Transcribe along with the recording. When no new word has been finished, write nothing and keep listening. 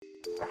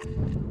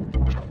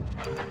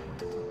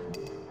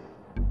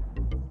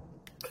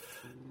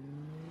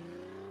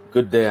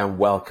Good day and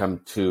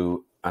welcome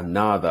to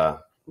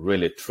another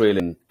really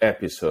thrilling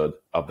episode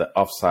of the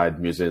Offside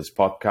Musings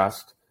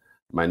podcast.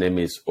 My name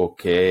is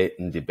Oke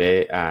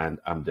Ndibe and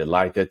I'm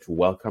delighted to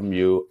welcome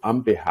you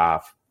on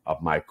behalf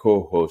of my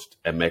co-host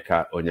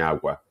Emeka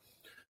Onyagwa.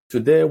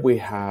 Today we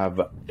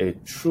have a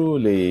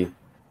truly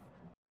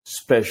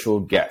special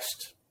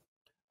guest,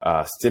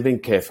 Stephen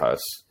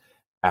Cephas.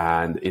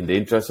 And in the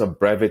interest of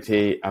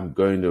brevity, I'm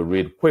going to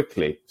read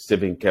quickly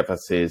Stephen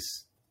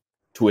Cephas's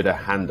Twitter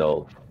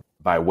handle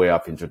by way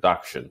of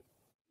introduction.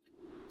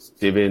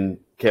 Stephen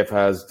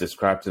Cephas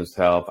describes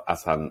himself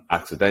as an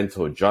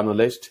accidental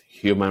journalist,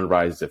 human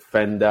rights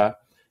defender.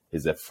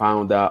 He's the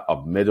founder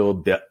of Middle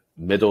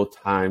Belt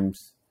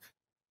Times.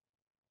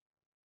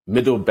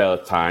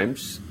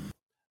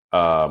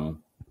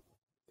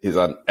 He's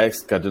an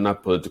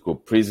ex-Kaduna political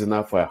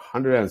prisoner for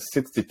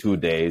 162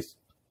 days,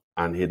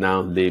 and he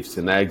now lives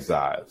in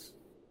exile.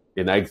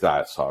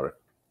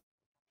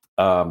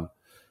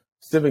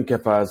 Stephen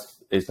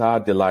Cephas, it's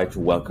our delight to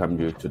welcome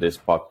you to this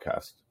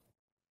podcast.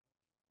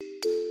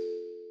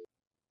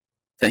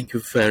 Thank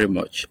you very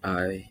much.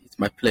 It's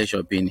my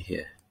pleasure being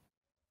here.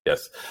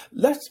 Yes.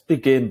 Let's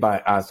begin by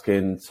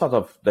asking sort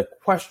of the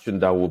question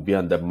that will be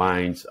on the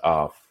minds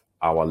of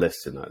our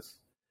listeners.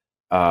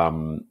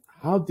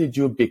 How did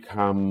you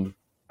become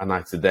an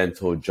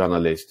accidental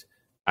journalist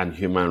and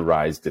human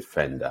rights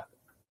defender?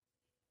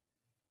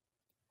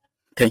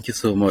 Thank you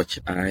so much.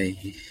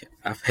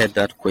 I've heard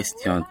that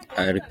question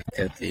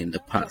repeatedly in the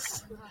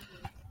past.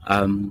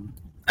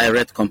 I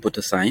read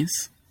computer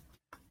science.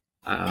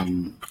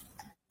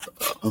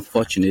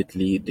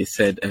 Unfortunately, they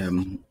said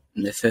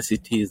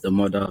necessity is the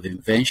mother of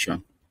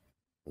invention.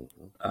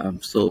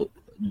 So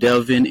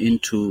delving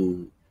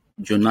into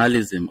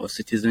journalism or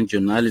citizen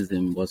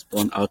journalism was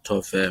born out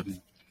of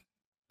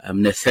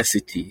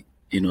necessity.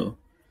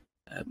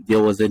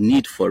 There was a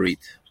need for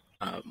it.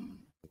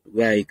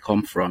 Where I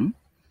come from,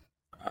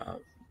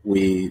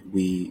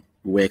 we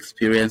were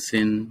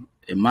experiencing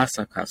a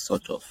massacre,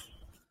 sort of,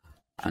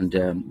 and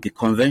the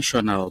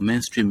conventional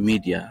mainstream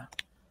media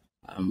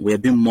were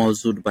being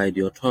muzzled by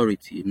the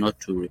authority not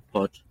to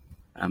report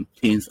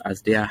things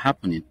as they are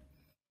happening.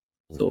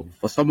 So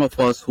for some of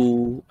us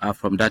who are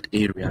from that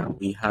area,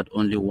 we had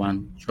only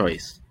one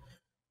choice: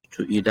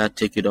 to either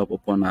take it up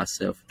upon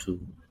ourselves to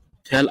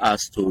tell our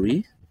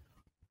story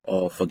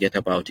or forget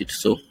about it.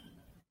 So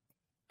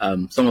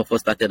some of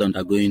us started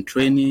undergoing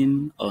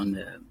training on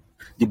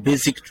the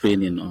basic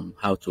training on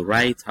how to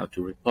write, how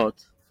to report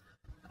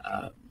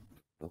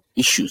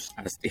issues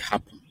as they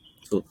happen.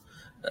 So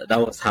that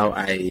was how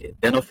I.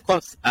 Then, of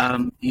course,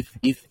 if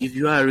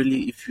you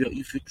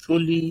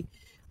truly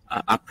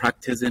are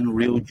practicing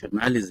real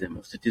journalism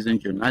or citizen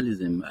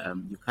journalism,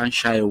 you can't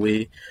shy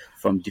away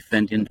from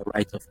defending the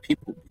rights of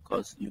people,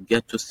 because you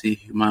get to see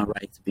human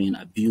rights being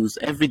abused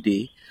every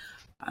day,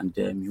 and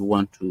you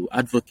want to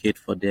advocate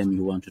for them.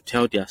 You want to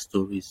tell their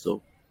stories.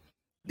 So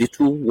the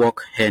two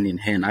work hand in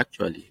hand,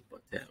 actually.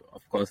 But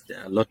of course, there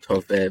are a lot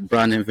of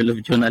brown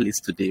envelope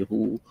journalists today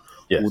who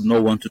would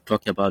not want to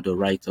talk about the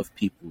rights of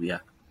people. Yeah.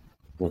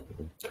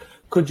 Mm-hmm.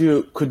 Could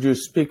you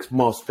speak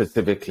more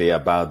specifically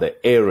about the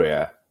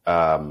area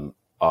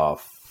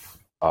of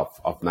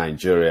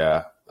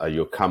Nigeria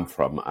you come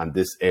from, and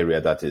this area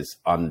that is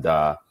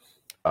under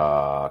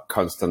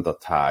constant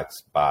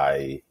attacks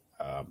by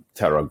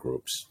terror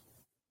groups?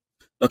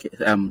 Okay,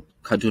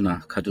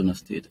 Kaduna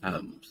State,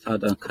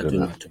 Southern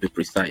Kaduna to be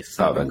precise.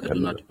 Southern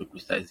Kaduna to be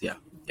precise. Yeah.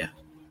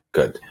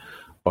 Good.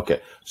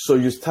 Okay, so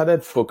you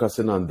started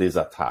focusing on these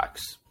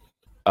attacks.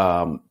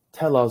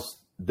 Tell us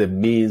the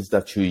means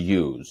that you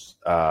use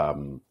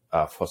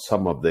for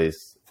some of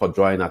this, for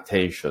drawing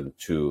attention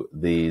to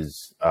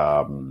these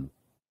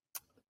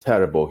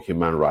terrible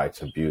human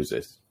rights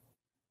abuses.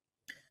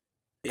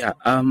 Yeah,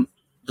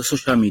 the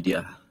social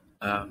media.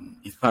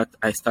 In fact,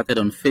 I started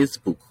on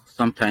Facebook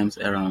sometimes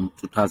around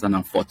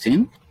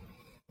 2014.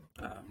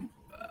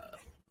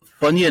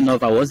 Funny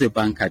enough, I was a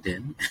banker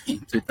then in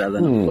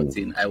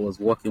 2014. I was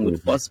working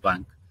with First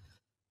Bank.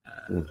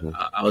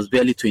 I was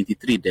barely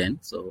 23 then,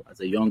 so as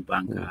a young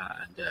banker,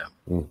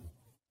 and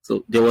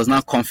so there was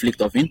no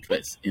conflict of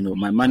interest.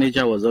 My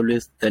manager was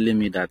always telling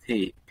me that,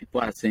 hey,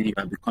 people are saying you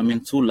are becoming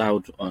too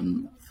loud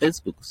on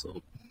Facebook,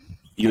 so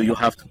you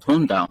have to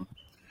tone down.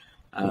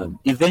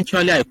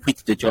 Eventually, I quit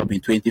the job in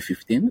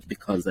 2015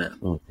 because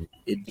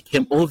it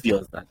became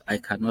obvious that I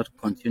cannot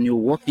continue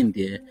working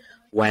there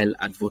while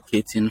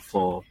advocating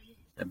for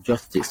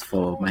justice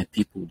for my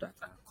people that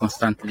are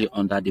constantly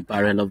under the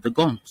barrel of the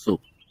gun.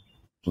 So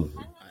I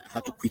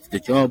had to quit the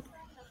job,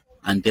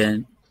 and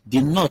then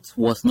the north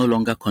was no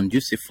longer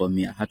conducive for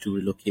me. I had to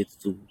relocate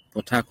to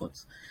Port Harcourt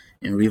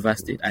in Rivers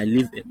State. A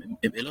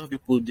lot of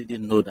people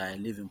didn't know that I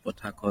live in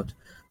Port Harcourt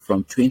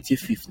from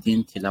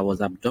 2015 till I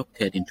was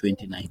abducted in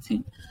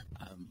 2019,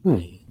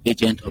 the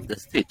agent of the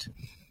state.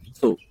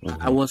 So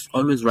I was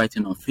always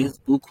writing on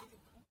Facebook.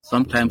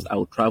 Sometimes I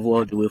would travel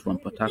all the way from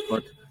Port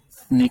Harcourt,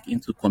 sneak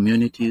into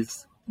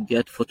communities,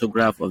 get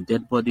photographs of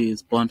dead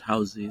bodies, burnt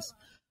houses,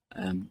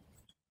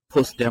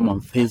 post them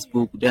on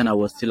Facebook. Then I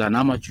was still an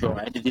amateur.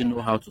 I didn't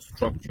know how to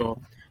structure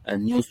a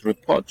news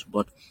report.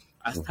 But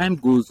as time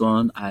goes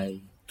on,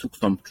 I took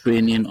some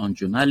training on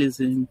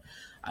journalism,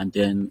 and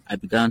then I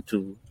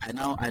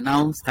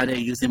now started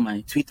using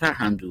my Twitter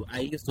handle.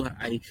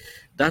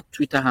 That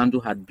Twitter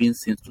handle had been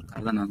since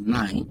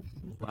 2009,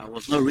 but I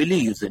was not really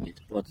using it.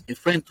 But a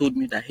friend told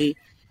me that, hey,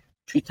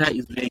 Twitter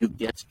is where you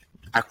get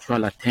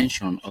actual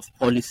attention of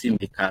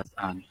policymakers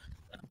and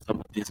some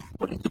of these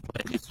political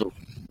elites. So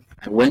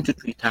I went to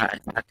Twitter, I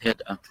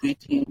started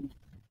tweeting,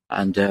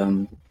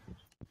 and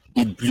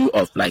it blew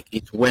up. Like,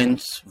 it went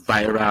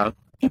viral.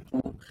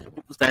 People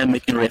started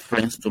making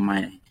reference to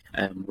my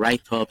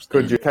write-ups.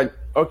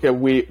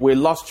 We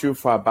lost you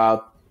for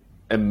about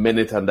a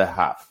minute and a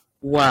half.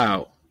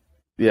 Wow.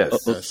 Yes.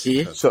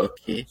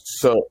 Okay.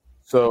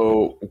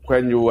 So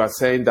when you were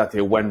saying that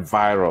it went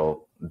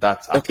viral,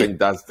 I think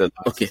that's the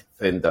last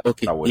thing that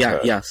I was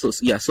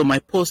heard. So my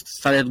post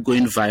started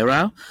going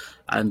viral,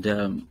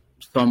 and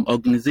some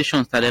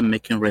organizations started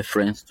making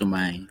reference to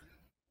my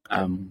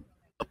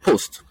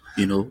post.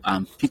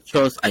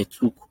 Pictures I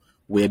took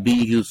were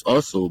being used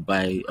also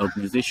by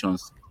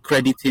organizations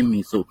crediting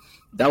me. So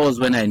that was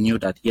when I knew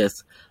that,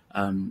 yes,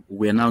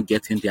 we're now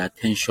getting the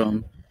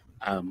attention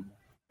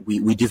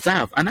we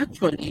deserve. And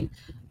actually,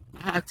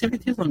 our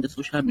activities on the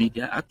social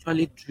media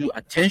actually drew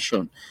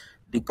attention.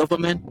 The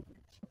government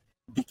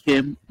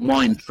became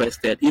more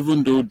interested,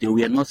 even though they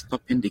were not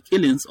stopping the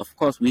killings. Of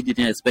course, we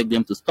didn't expect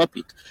them to stop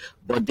it.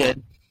 But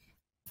then,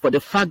 for the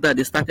fact that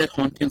they started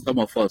hunting some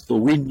of us, so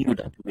we knew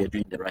that we were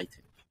doing the right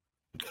thing.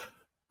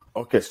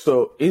 Okay,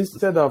 so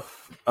instead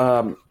of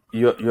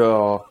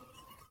your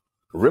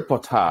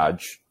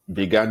reportage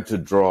began to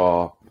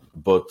draw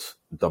both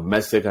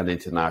domestic and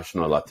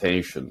international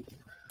attention,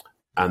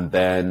 and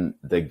then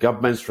the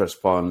government's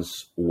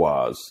response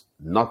was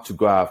not to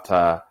go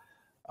after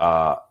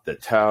the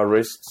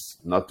terrorists,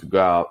 not to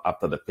go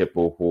after the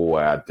people who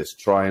were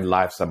destroying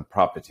lives and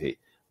property,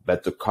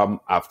 but to come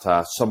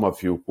after some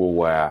of you who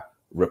were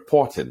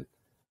reporting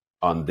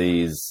on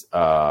these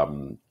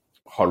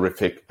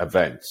horrific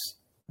events.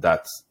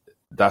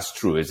 That's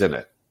true, isn't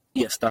it?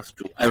 Yes, that's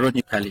true.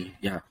 Ironically,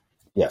 yeah.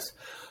 Yes.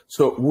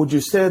 So would you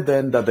say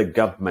then that the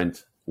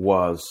government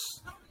was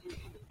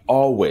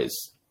always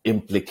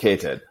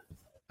implicated,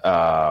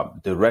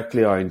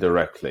 directly or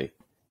indirectly,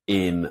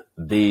 in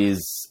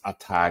these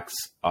attacks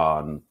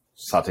on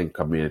certain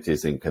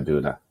communities in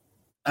Kaduna?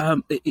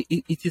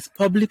 It is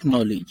public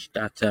knowledge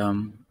that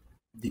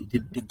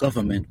the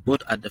government,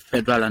 both at the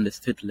federal and the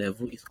state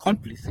level, is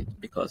complicit.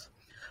 Because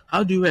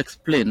how do you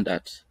explain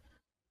that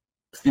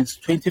since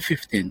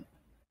 2015,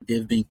 there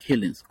have been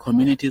killings,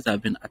 communities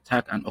have been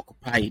attacked and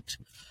occupied,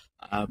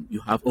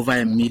 you have over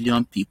 1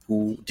 million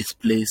people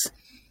displaced,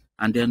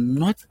 and then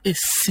not a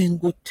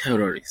single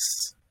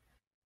terrorist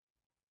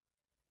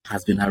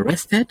has been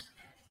arrested,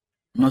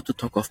 not to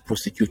talk of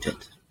prosecuted?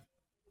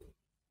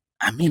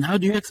 I mean, how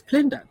do you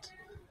explain that?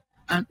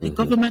 And the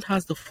government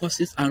has the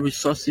forces and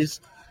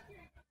resources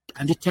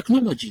and the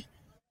technology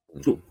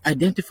to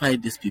identify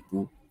these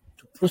people,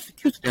 to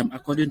prosecute them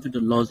according to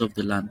the laws of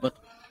the land. But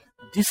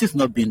this is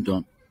not being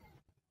done.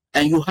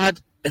 And you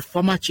had a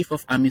former chief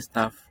of army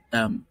staff,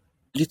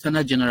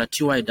 Lieutenant General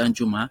T.Y.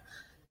 Danjuma,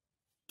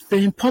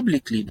 saying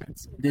publicly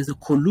that there's a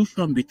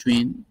collusion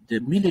between the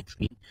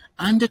military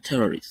and the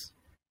terrorists.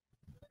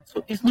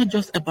 So it's not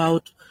just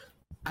about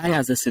I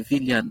as a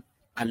civilian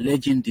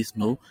alleging this.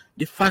 No,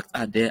 the facts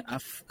are there.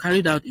 I've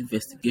carried out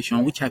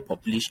investigation, which I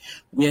published,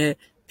 where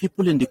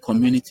people in the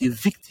community,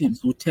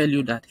 victims, will tell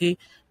you that, hey,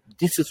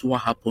 this is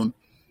what happened.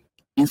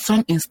 In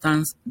some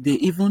instances, they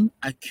even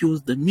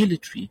accuse the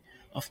military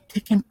of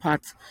taking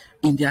part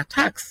in the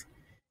attacks.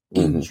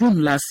 In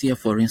June last year,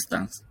 for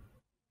instance,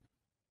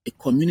 a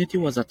community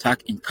was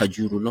attacked in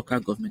Kajuru, local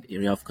government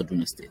area of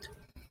Kaduna State.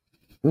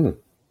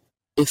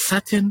 A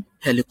certain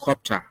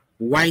helicopter,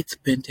 white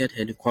painted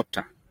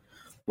helicopter,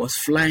 was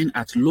flying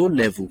at low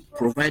level,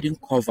 providing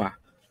cover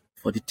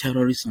for the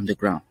terrorists on the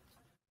ground.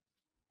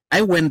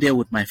 I went there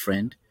with my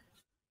friend.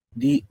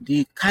 The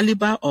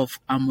caliber of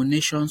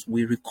ammunition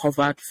we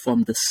recovered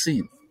from the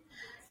scene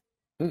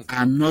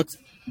are not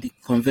the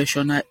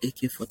conventional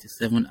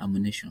AK-47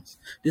 ammunitions.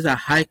 These are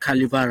high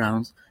caliber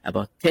rounds,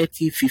 about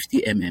 30,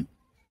 50 mm.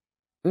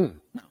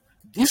 Now,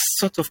 these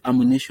sort of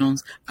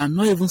ammunitions are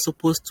not even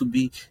supposed to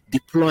be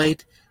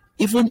deployed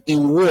even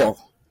in war.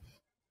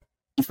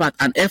 In fact,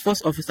 an Air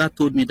Force officer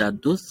told me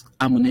that those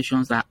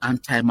ammunitions are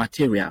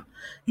anti-material.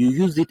 You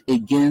use it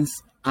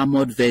against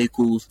armored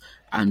vehicles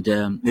and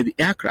maybe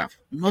aircraft,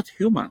 not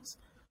humans.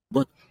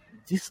 But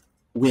these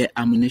were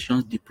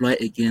ammunitions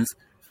deployed against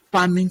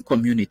farming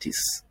communities.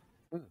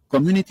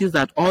 Communities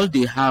that all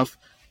they have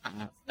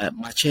are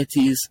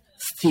machetes,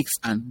 sticks,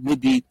 and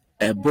maybe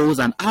bows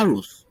and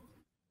arrows.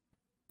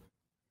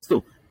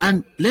 So,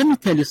 and let me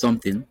tell you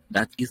something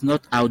that is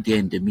not out there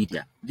in the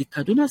media. The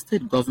Kaduna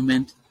State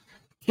government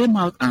came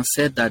out and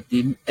said that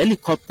the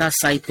helicopter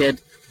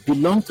sighted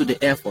belonged to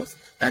the Air Force,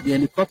 that the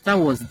helicopter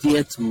was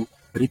there to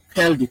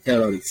repel the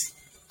terrorists.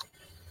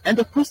 And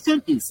the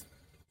question is,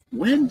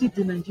 when did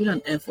the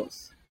Nigerian Air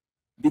Force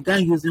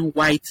begin using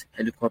white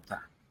helicopter?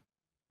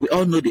 We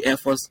all know the Air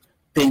Force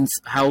paints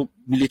how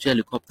military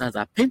helicopters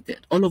are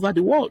painted all over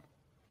the world.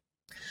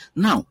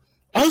 Now,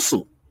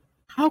 also,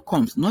 how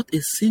comes not a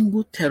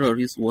single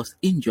terrorist was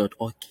injured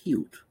or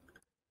killed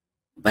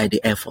by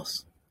the Air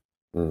Force,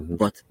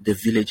 but the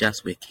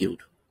villagers were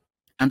killed?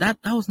 And that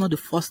was not the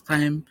first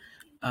time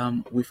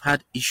we've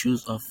had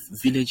issues of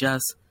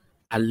villagers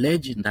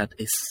alleging that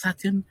a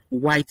certain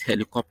white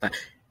helicopter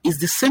is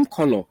the same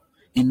color.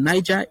 In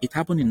Niger, it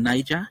happened in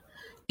Niger,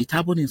 it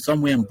happened in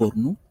somewhere in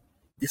Borno,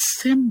 the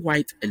same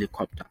white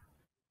helicopter.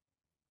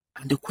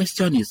 And the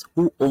question is,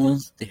 who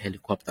owns the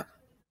helicopter?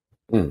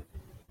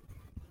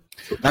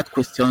 So that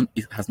question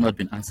has not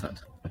been answered.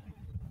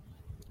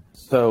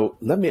 So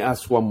let me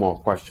ask one more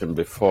question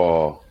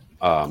before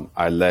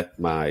I let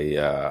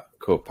my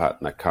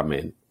co-partner come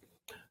in.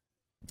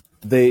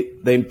 The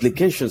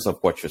implications of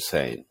what you're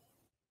saying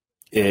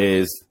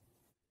is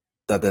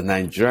that the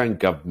Nigerian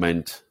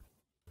government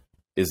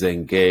is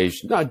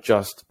engaged not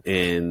just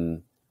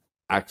in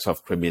acts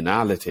of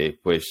criminality,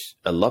 which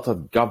a lot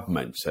of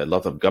government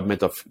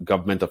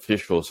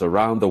officials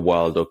around the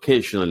world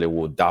occasionally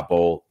will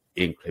dabble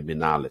in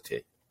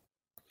criminality.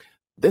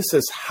 This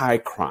is high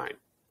crime.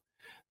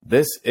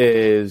 This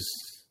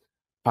is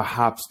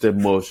perhaps the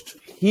most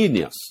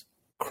heinous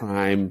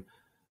crime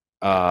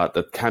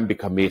that can be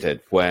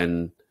committed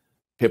when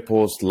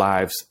people's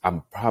lives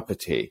and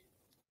property,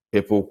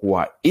 people who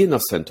are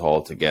innocent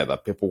altogether,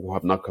 people who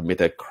have not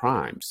committed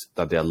crimes,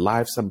 that their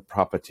lives and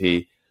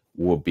property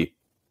will be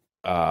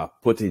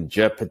put in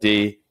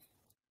jeopardy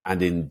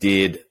and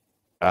indeed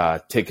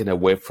taken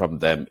away from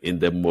them in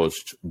the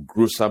most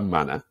gruesome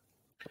manner.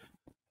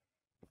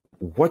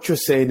 What you're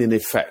saying, in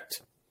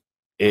effect,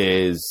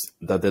 is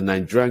that the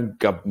Nigerian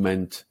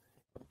government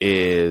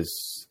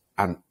is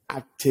an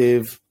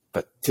active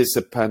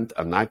participant,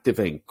 an active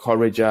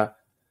encourager,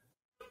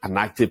 an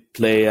active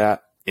player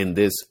in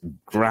this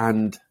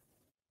grand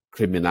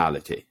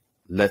criminality.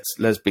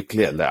 Let's be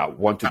clear there. I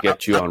want to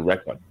get you on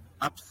record.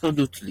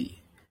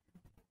 Absolutely.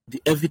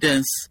 The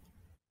evidence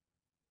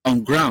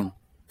on ground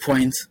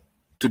points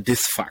to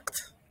this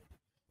fact.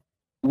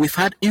 We've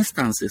had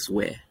instances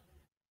where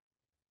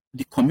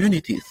the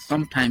communities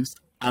sometimes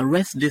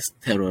arrest these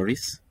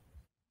terrorists,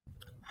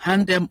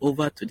 hand them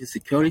over to the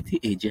security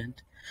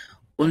agent,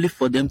 only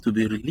for them to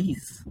be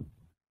released.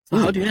 So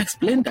how do you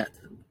explain that?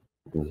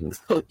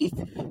 So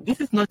this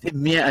is not a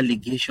mere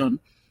allegation.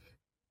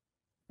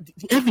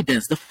 The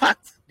evidence, the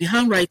facts, the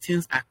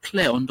handwritings are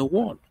clear on the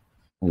wall.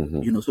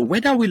 So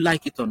whether we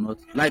like it or not,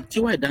 like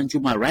T.Y.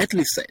 Danjuma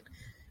rightly said,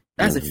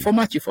 that's a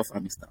former chief of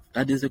army staff.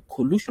 That is a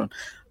collusion.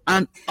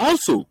 And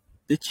also,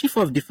 the chief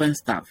of defense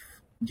staff,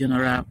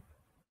 General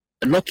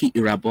Lucky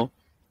Irabo,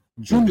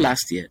 June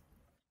last year,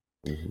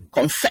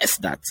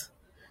 confessed that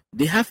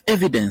they have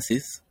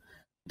evidences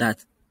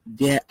that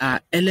there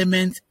are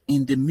elements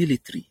in the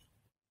military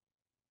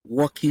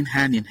working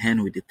hand in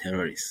hand with the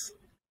terrorists.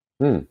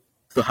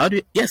 So how do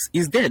you, yes,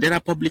 is there? There are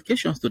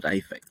publications to that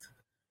effect.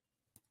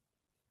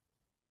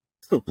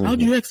 So how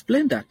do you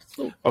explain that?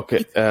 So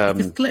okay, it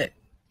is clear.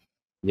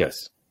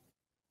 Yes.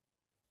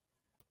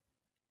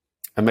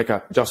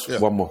 Emeka, just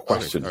one more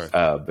question. All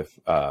right.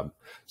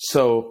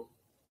 So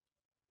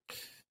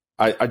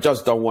I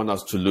just don't want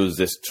us to lose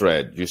this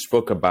thread. You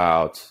spoke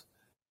about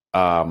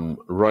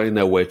running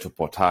away to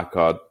Port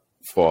Harcourt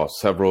for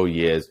several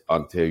years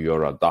until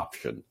your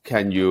adoption.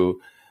 Can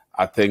you,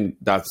 I think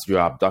that's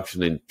your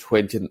abduction in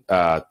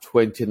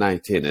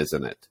 2019,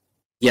 isn't it?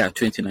 Yeah,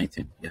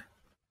 2019, yeah.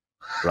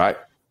 Right?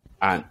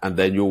 And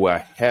then you were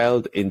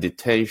held in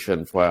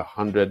detention for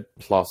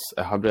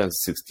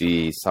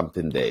 160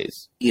 something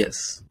days.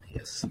 Yes.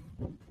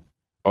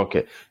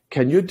 Okay.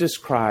 Can you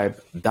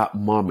describe that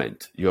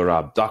moment, your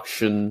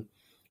abduction?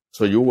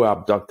 So you were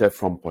abducted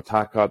from Port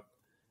Harcourt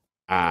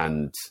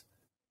and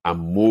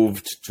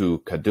moved to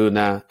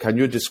Kaduna. Can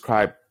you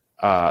describe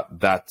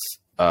that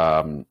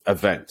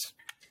event?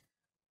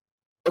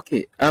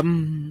 Okay.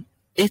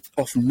 8th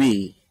of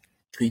May,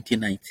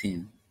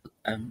 2019.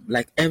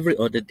 Like every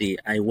other day,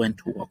 I went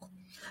to work.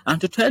 And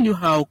to tell you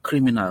how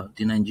criminal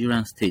the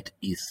Nigerian state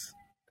is,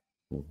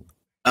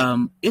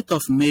 8th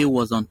of May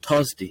was on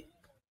Thursday.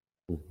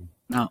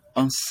 Now,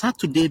 on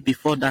Saturday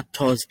before that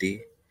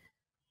Thursday,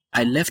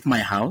 I left my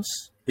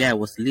house where I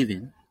was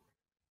living,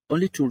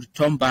 only to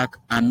return back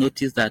and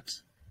notice that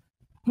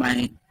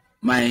my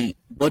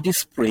body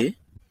spray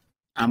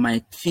and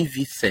my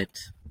TV set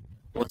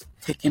was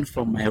taken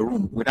from my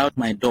room without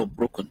my door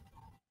broken.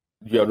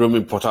 Your room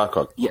in Port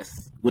Harcourt?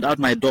 Yes, without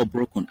my door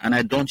broken, and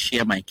I don't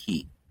share my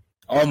key.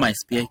 All my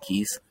spare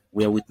keys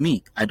were with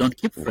me. I don't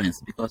keep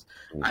friends because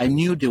I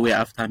knew they were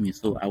after me,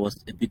 so I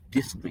was a bit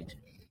discreet.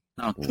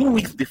 Now, 2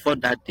 weeks before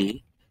that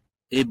day,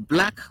 a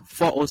black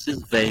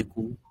 406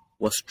 vehicle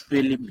was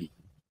trailing me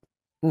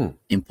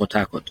in Port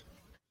Harcourt.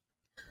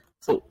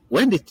 So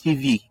when the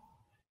TV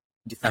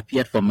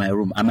disappeared from my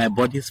room and my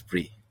body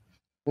spray,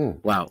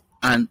 wow,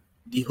 and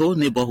the whole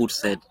neighborhood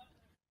said,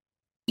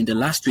 in the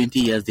last 20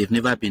 years, there've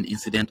never been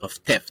incident of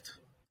theft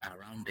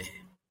down there.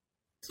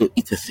 So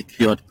it's a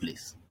secured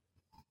place.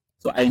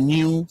 So I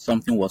knew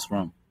something was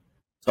wrong.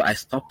 So I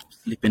stopped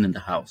sleeping in the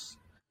house.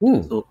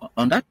 So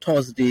on that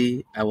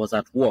Thursday, I was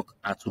at work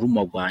at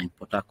Rumogwa in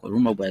Port Harcourt.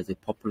 Rumogwa is a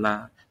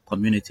popular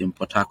community in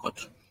Port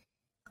Harcourt.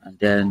 And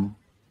then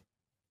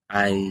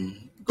I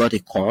got a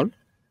call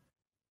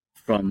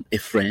from a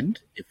friend,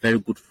 a very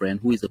good friend,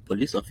 who is a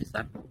police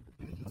officer,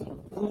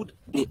 who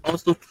they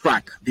also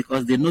track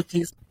because they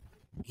noticed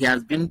he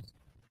has been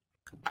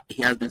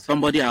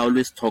somebody I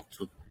always talk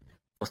to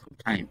for some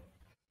time.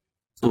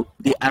 So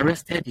they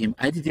arrested him.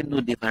 I didn't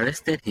know they've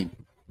arrested him.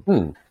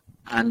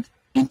 And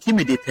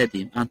intimidated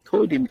him and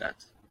told him that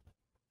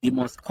he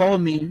must call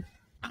me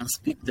and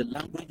speak the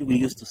language we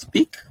used to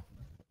speak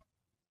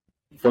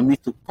for me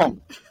to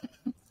come.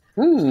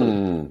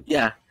 So,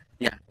 yeah.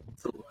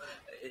 So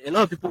a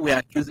lot of people were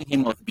accusing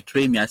him of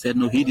betraying me. I said,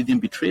 no, he didn't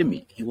betray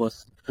me. He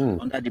was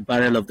under the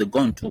barrel of the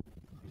gun too.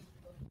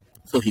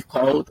 So he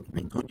called,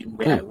 I told him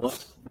where I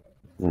was,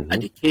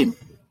 and he came. He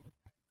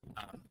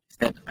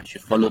said I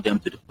should follow them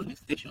to the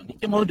police station. He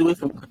came all the way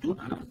from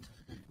Kaduna.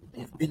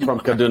 From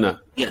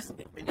Kaduna? Yes.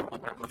 They've been in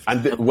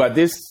and were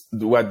these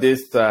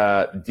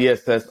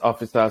DSS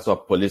officers or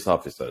police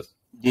officers?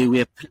 They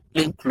were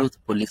plainclothes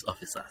police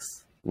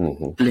officers.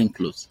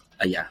 Plainclothes,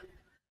 yeah.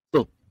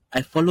 So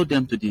I followed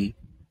them to the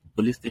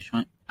police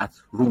station at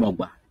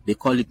Rumogwa. They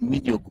call it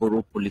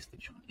Midiokoro Police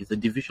Station. It's a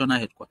divisional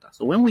headquarters.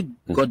 So when we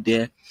got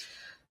there,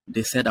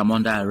 they said I'm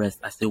under arrest.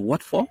 I said,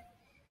 what for?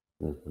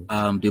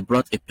 They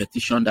brought a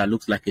petition that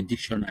looks like a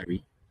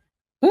dictionary.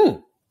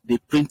 They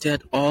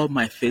printed all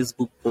my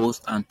Facebook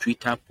posts and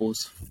Twitter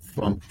posts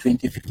from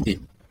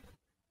 2015.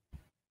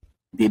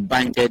 They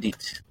binded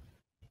it.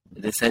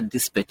 They said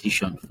this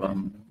petition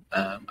from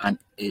a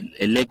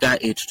legal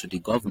aid to the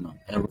governor,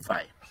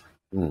 El-Rufai.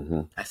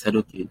 I said,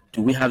 okay,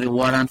 do we have a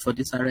warrant for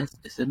this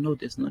arrest? They said, no,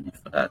 there's no need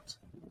for that.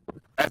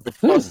 That's the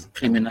first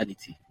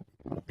criminality.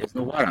 There's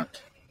no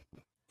warrant.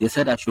 They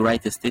said I should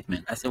write a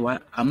statement. I said, well,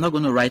 I'm not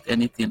going to write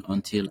anything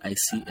until I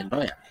see a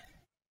lawyer.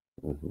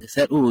 They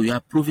said, oh, you are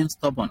proving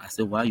stubborn. I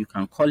said, well, you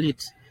can call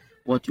it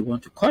what you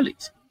want to call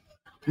it.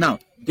 Now,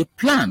 the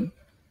plan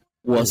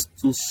was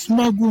to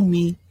smuggle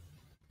me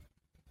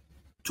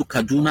to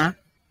Kaduna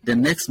the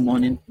next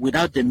morning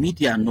without the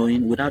media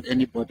knowing, without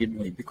anybody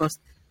knowing. Because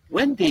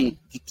when they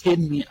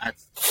detained me at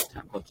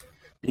Takot,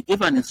 they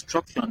gave an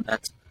instruction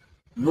that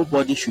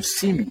nobody should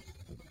see me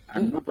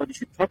and nobody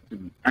should talk to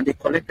me. And they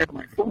collected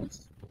my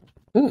phones.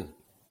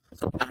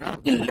 So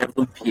around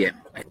 11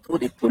 p.m., I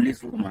told a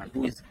policewoman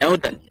who is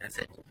elderly, I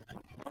said,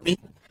 Mommy,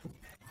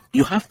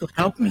 you have to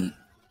help me.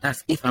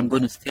 That's if I'm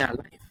going to stay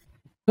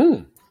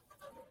alive.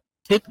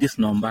 Take this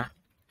number.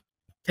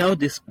 Tell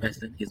this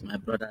person, he's my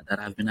brother, that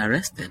I've been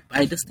arrested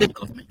by the state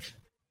government.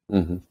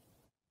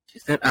 She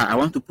said, I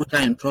want to put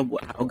her in trouble.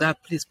 Oh, God,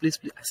 please.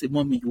 I said,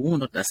 Mommy, you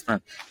won't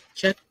understand.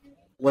 Check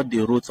what they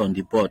wrote on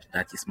the board.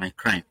 That is my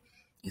crime.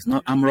 It's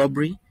not armed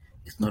robbery.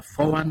 It's not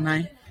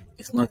 419.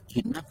 It's not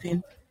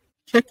kidnapping.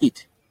 Check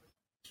it.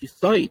 She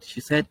saw it.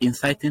 She said,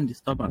 inciting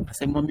disturbance. I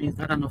said, Mommy, is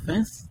that an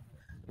offense?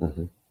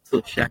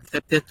 So she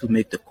accepted to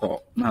make the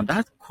call. Now,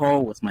 that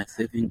call was my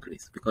saving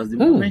grace because the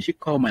moment she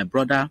called my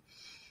brother,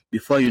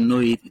 before you know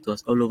it, it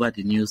was all over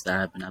the news that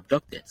I had been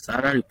abducted.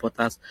 Sarah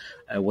Reporters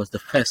was the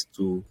first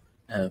to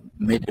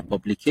make a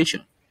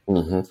publication.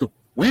 So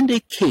when they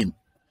came,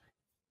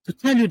 to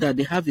tell you that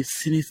they have a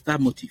sinister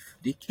motive,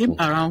 they came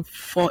around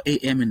 4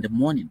 a.m. in the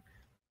morning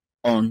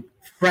on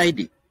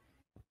Friday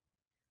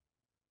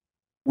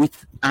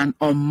with an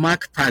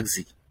unmarked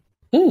taxi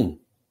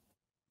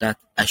that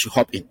I should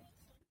hop in.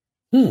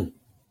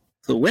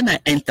 So when I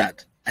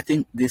entered, I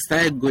think they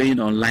started going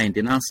online.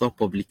 They now saw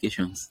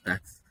publications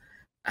that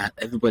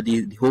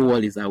everybody, the whole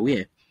world is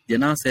aware. They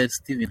now said,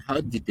 Stephen,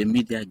 how did the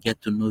media get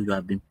to know you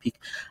have been picked?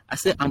 I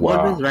said, I'm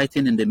always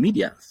writing in the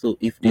media. So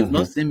if they've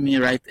not seen me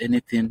write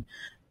anything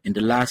in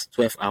the last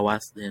 12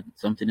 hours, then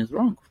something is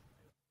wrong.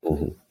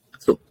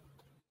 So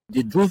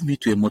they drove me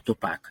to a motor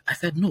park. I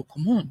said, no,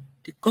 come on.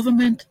 The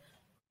government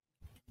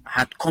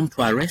had come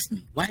to arrest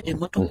me. Why a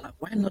motor park?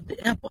 Why not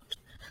the airport?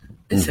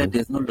 They said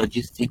there's no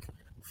logistic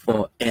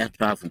for air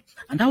travel.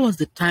 And that was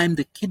the time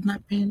the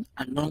kidnapping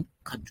along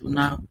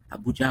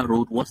Kaduna-Abuja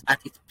Road was at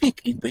its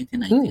peak in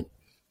 2019.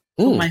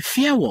 So my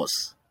fear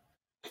was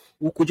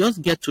we could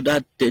just get to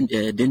that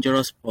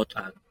dangerous spot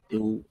and they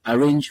will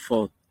arrange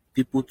for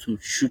people to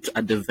shoot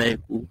at the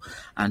vehicle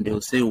and they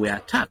will say we're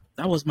attacked.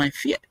 That was my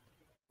fear.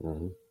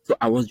 So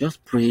I was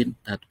just praying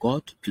that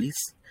God,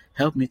 please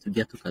help me to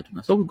get to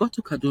Kaduna. So we got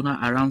to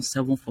Kaduna around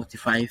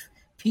 7:45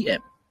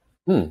 p.m.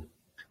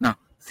 Now,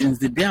 since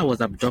the day I was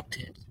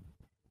abducted,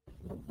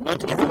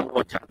 not even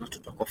water, not to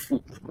talk of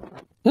food,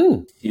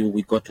 till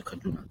we got to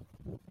Kaduna.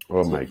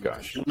 Oh my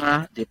gosh.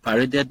 Kaduna, they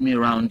paraded me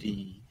around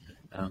the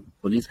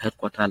police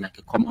headquarters like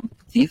a common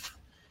thief,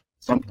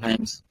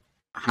 sometimes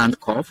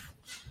handcuffed,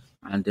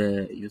 and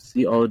you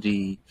see all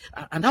the...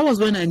 And that was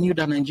when I knew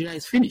that Nigeria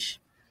is finished.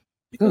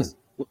 Because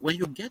when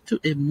you get to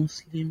a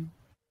Muslim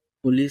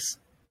police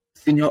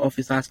senior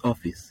officer's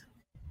office,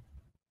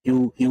 he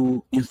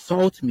will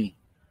insult me.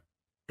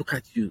 look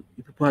at you.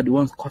 You people are the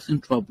ones causing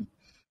trouble.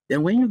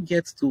 Then when you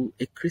get to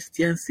a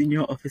Christian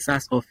senior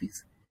officer's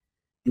office,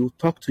 he will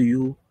talk to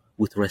you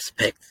with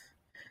respect.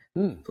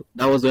 So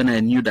that was when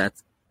I knew that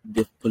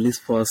the police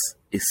force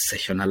is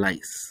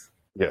sectionalized.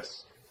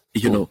 Yes.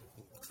 You know,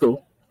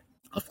 so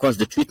of course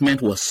the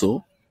treatment was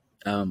so.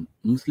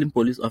 Muslim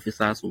police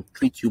officers will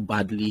treat you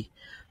badly.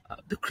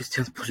 The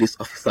Christian police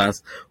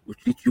officers will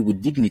treat you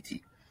with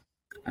dignity.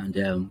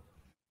 And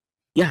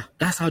yeah,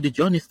 that's how the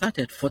journey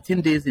started.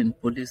 14 days in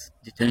police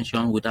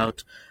detention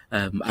without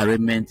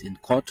arraignment in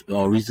court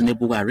or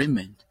reasonable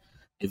arraignment.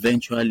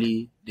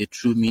 Eventually, they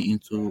threw me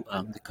into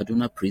the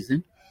Kaduna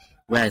prison,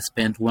 where I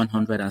spent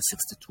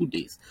 162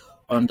 days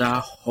under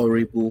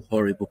horrible,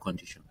 horrible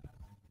conditions.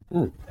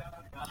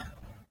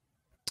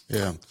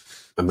 Yeah.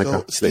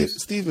 So,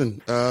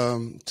 Stephen,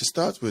 to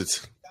start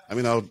with, I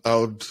mean, I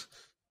would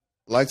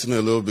like to know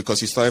a little,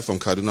 because you started from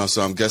Kaduna,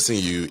 so I'm guessing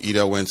you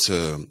either went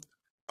to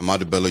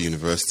Ahmadu Bello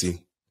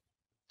University,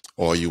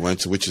 or you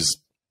went to, which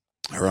is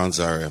around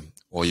Zaria,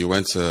 or you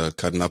went to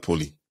Kaduna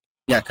Poly.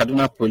 Yeah,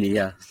 Kaduna Poly,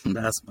 yeah.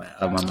 That's my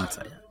alma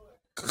mater, yeah.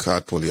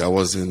 Kad Poly. I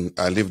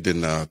lived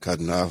in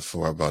Kaduna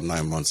for about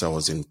 9 months. I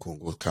was in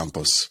Congo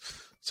campus,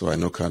 so I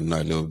know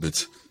Kaduna a little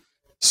bit.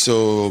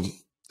 So,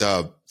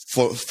 I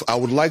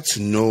would like to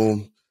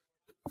know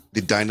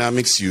the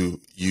dynamics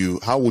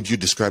how would you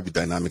describe the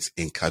dynamics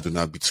in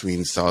Kaduna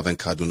between Southern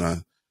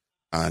Kaduna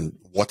and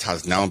what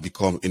has now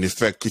become, in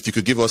effect, if you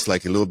could give us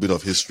like a little bit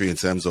of history in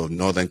terms of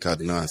Northern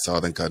Kaduna and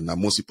Southern Kaduna.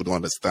 Most people don't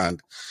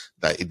understand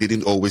that it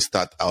didn't always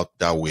start out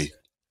that way.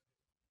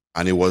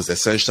 And it was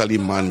essentially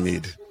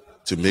man-made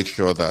to make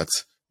sure that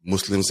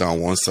Muslims are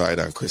on one side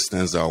and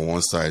Christians are on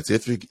one side. So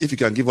if you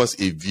can give us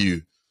a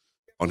view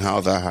on how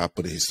that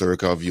happened, a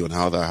historical view on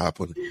how that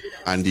happened,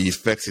 and the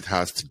effects it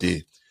has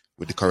today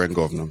with the current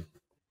governor.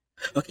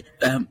 Okay,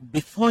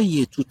 before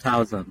year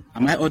 2000,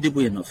 am I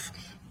audible enough?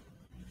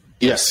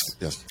 Yes.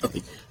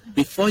 Okay,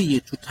 before year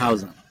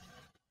 2000,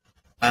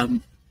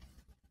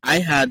 I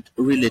had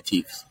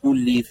relatives who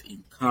live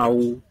in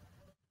Kau,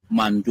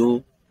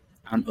 Mando,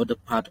 and other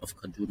part of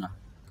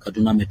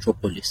Kaduna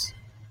metropolis.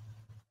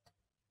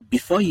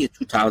 Before year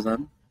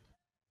 2000,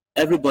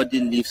 everybody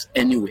lives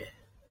anywhere.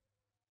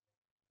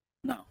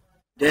 Now,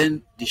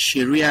 then the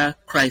Sharia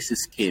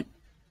crisis came.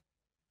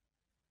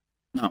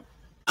 Now,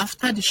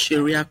 after the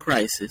Sharia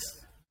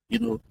crisis,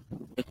 the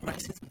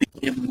crisis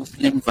became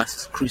Muslim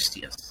versus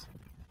Christians.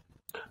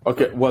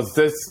 Okay, was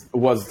this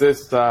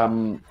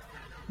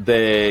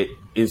the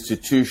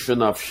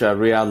institution of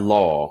Sharia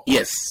law?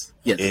 Yes.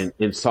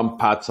 In some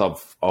parts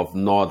of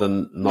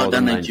northern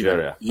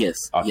Nigeria. Yes.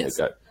 Okay.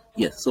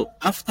 Yes. So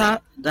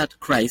after that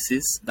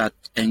crisis that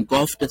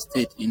engulfed the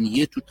state in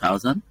year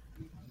 2000,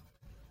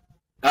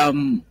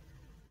 the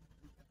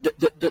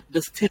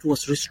state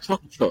was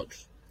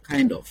restructured,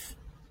 kind of.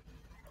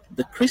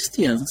 The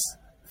Christians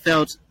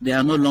felt they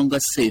are no longer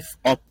safe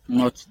up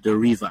north the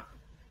river.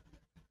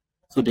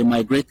 So they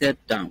migrated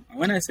down. And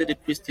when I say the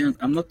Christians,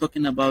 I'm not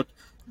talking about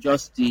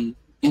just the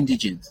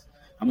indigenes.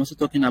 I'm also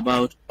talking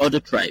about other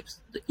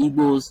tribes, the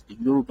Igbos, the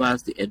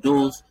Yorubas, the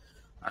Edos,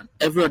 and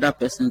every other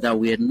person that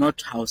were not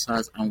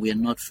Hausas and were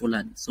not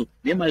Fulani. So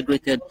they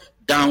migrated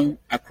down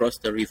across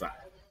the river.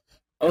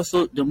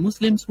 Also, the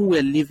Muslims who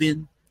were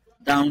living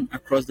down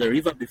across the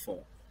river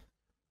before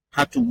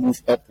had to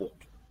move upward.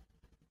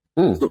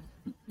 So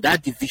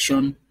that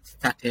division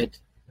started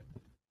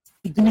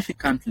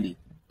significantly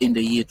in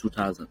the year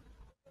 2000.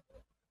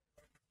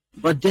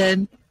 But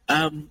then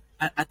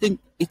I think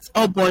it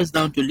all boils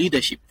down to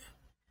leadership.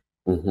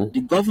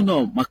 The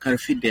governor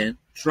Makarfi then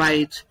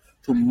tried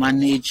to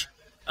manage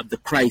the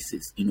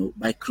crisis,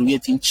 by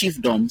creating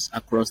chiefdoms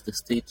across the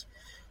state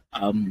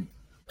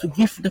to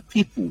give the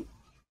people,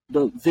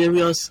 the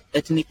various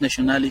ethnic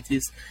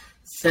nationalities,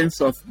 sense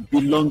of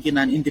belonging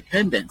and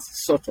independence,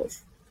 sort of,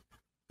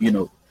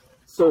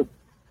 So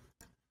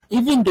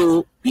even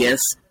though,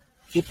 yes,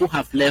 people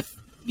have left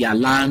their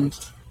land,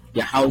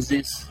 their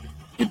houses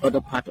in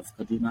other parts of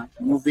Kaduna,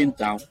 moving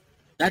down,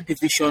 that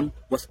division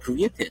was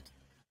created.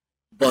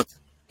 But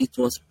it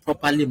was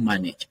properly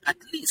managed, at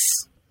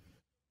least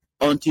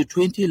until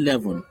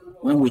 2011,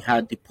 when we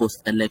had the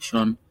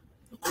post-election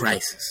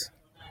crisis.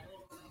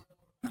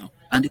 Now,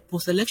 and the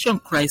post-election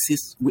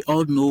crisis, we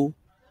all know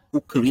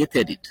who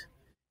created it.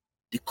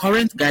 The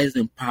current guys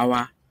in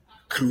power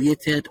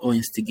created or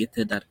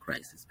instigated that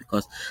crisis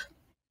because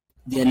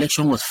the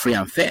election was free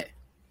and fair.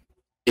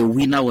 A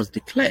winner was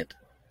declared.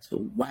 So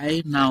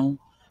why now,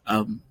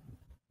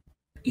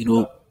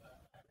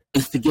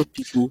 instigate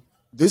people?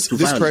 This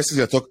crisis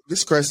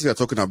you're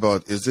talking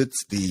about, is it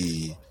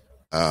the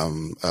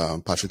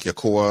Patrick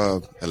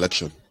Yakowa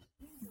election?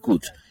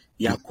 Good.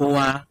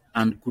 Yakowa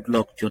and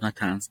Goodluck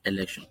Jonathan's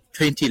election,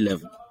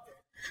 2011.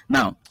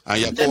 Now,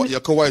 and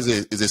Yakowa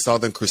is a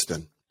Southern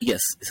Christian.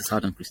 Yes, it's a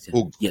Southern Christian.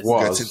 Who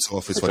gets into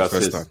office for the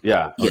first time.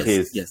 Yeah.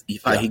 Yes. In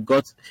fact, he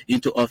got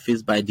into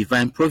office by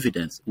divine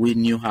providence. We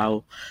knew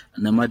how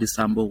Namadi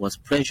Sambo was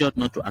pressured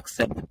not to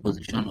accept the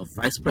position of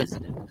vice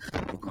president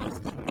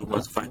because he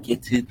was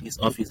vacating his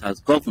office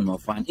as governor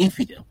for an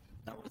infidel.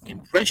 That was the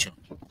impression.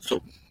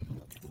 So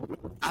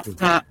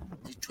after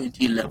the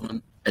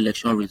 2011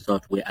 election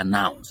results were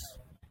announced,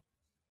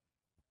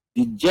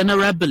 the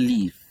general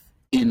belief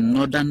in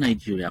northern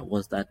Nigeria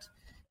was that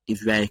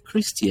if you are a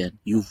Christian,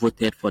 you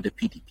voted for the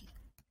PDP.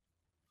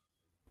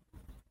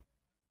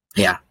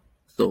 Yeah.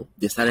 So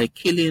they started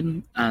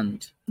killing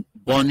and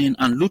burning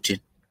and looting.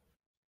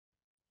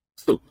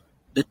 So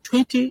the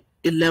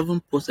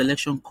 2011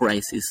 post-election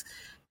crisis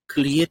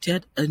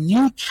created a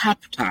new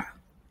chapter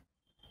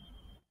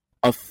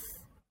of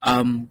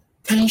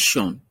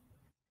tension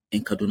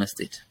in Kaduna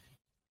State.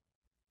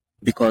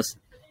 Because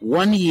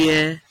 1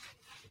 year,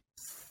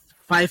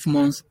 5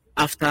 months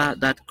after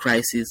that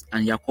crisis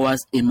and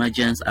Yakowa's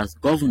emergence as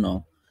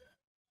governor,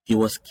 he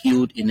was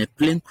killed in a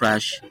plane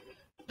crash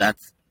that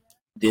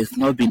there's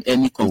not been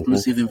any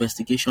conclusive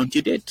investigation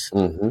to date.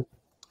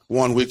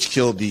 One which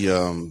killed the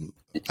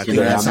I think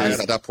Azazi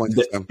at that point.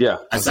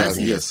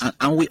 Azazi, yes.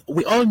 And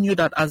we all knew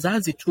that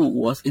Azazi too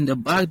was in the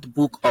bad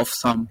book of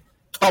some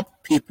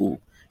top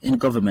people in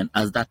government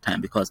at that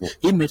time, because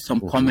he made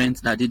some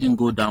comments that didn't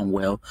go down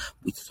well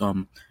with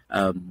some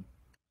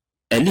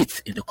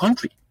elites in the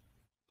country.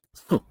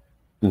 So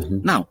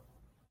now,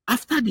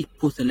 after the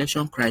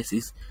post-election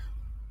crisis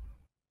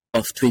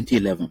of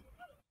 2011,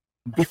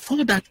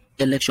 before that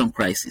election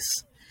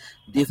crisis,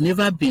 there've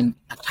never been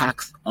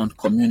attacks on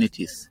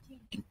communities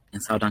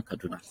in southern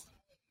Kaduna.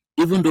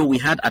 Even though we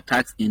had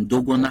attacks in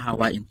Dogona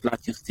Hawa in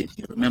Plateau State,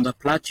 you remember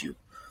Plateau,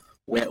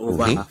 where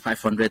over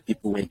 500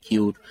 people were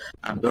killed,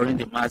 and during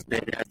the mass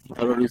burial, the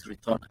terrorists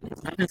returned, and the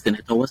Senate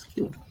senator was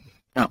killed.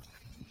 Now,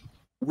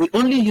 we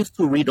only used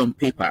to read on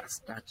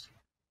papers that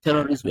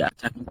terrorists were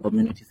attacking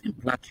communities in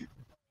Plateau.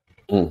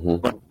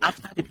 But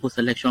after the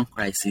post-election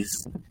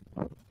crisis,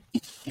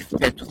 it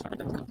shifted to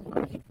southern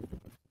Kaduna.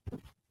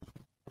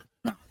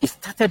 Now, it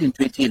started in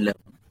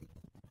 2011.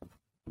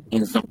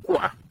 In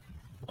Zokwa,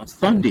 on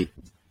Sunday,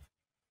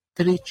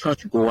 3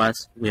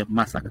 churchgoers were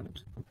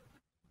massacred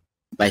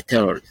by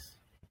terrorists.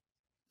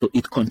 So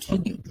it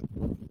continued.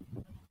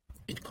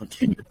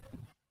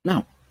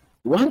 Now,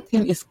 one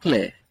thing is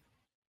clear.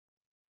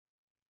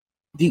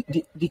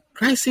 The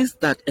crisis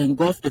that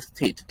engulfed the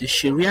state, the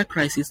Sharia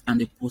crisis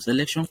and the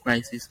post-election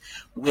crisis,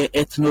 were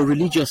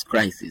ethno-religious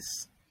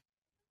crises,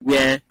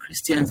 where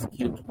Christians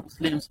killed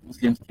Muslims,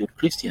 Muslims killed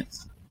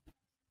Christians.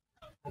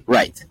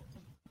 Right.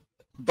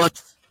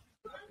 But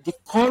the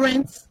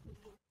current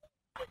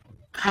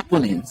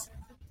happenings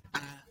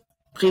are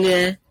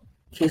clear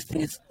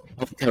cases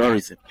of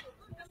terrorism.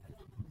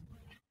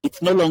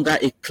 It's no longer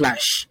a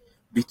clash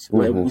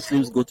where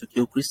Muslims go to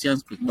kill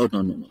Christians. No.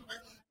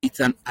 It's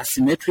an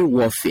asymmetric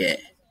warfare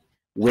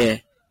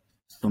where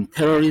some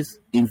terrorists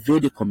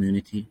invade the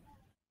community,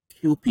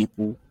 kill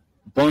people,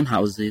 burn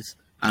houses,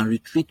 and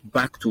retreat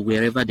back to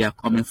wherever they are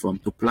coming from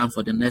to plan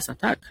for the next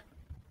attack.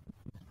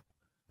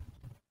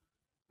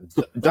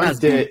 So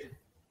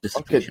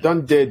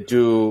don't they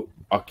do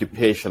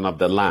occupation of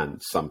the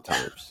land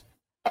sometimes?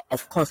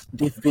 Of course,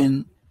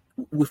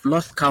 we've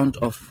lost count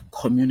of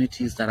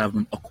communities that have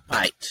been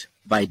occupied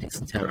by these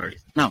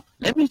terrorists. Now,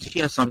 let me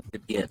share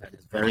something here that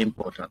is very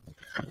important.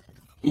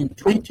 In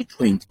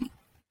 2020,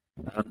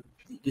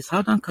 the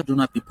Southern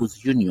Kaduna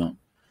People's Union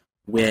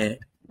were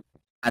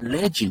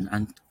alleging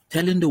and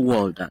telling the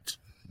world that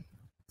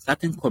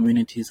certain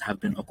communities have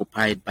been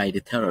occupied by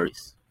the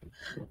terrorists.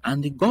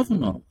 And the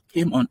governor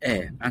came on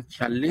air and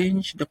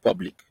challenged the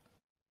public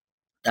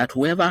that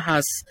whoever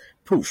has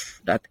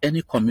proof that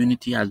any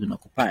community has been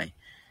occupied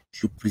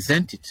should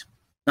present it.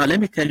 Now, let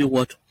me tell you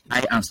what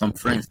I and some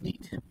friends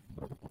did.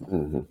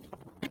 In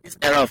this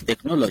era of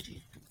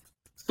technology,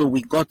 so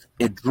we got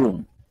a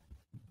drone.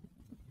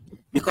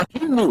 Because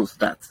he knows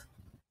that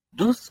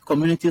those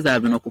communities that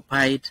have been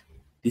occupied,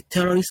 the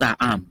terrorists are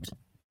armed.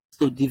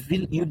 So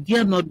you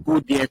dare not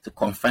go there to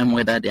confirm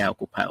whether they are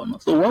occupied or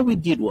not. So what we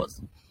did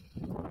was,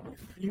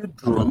 we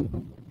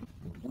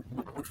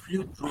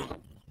flew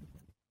drone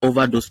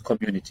over those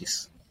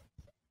communities.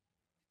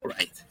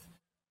 Right.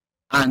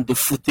 And the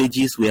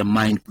footages were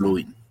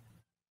mind-blowing.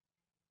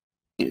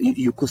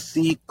 You could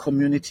see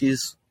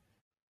communities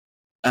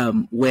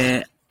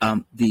where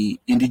the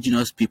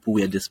indigenous people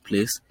were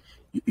displaced.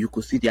 You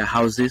could see their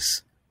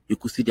houses. You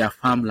could see their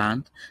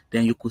farmland.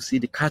 Then you could see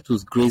the cattle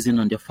grazing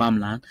on their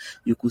farmland.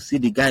 You could see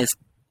the guys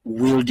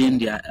wielding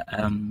their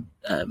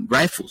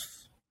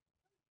rifles.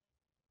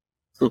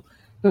 So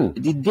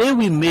the day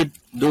we made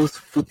those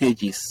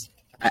footages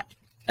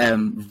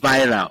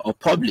viral or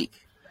public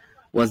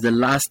was the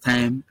last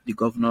time the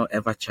governor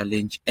ever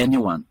challenged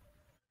anyone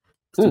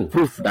to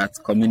prove that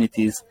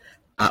communities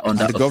are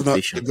under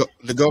occupation.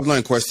 The governor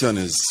in question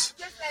is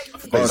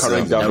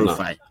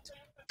verified.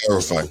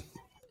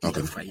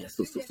 Okay. Yes.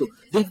 So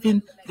there've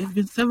been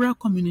several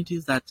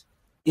communities that,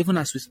 even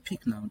as we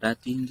speak now,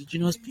 that the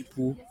indigenous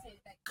people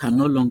can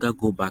no longer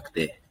go back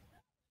there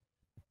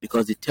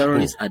because the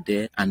terrorists are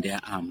there and they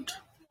are armed.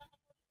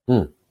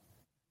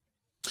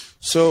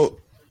 So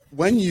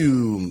when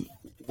you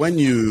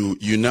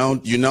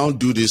now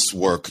do this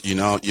work,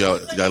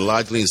 you're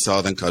largely in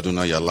southern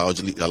Kaduna, you're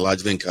largely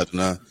in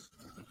Kaduna,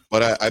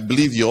 but I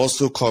believe you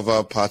also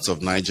cover parts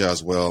of Niger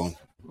as well.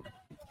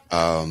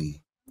 and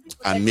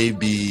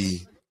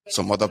maybe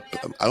some other.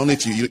 I don't know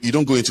if you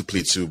don't go into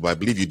Plateau, but I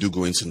believe you do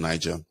go into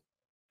Niger.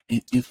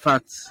 In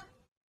fact,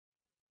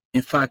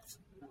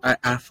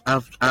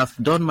 I've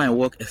done my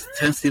work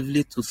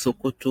extensively to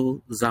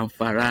Sokoto,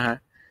 Zamfara,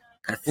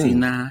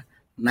 Katsina,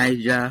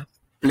 Niger,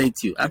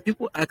 Plateau, and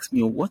people ask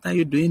me, "What are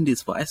you doing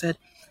this for?" I said,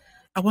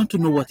 "I want to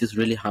know what is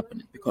really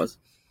happening, because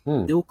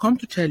they will come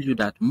to tell you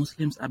that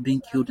Muslims are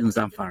being killed in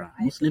Zamfara,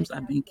 Muslims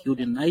are being killed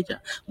in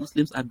Niger,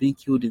 Muslims are being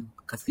killed in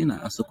Katsina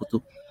and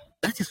Sokoto.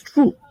 That is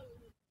true."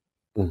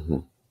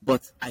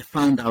 But I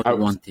found out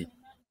one thing.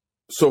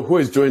 So who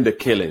is doing the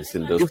killings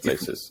in those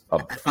places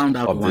I found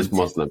out of these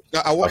Muslims?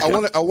 I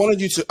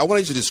wanted you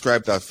to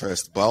describe that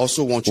first, but I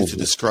also want you to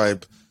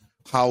describe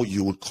how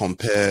you would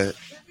compare.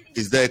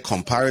 Is there a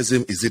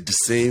comparison? Is it the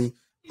same?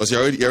 Because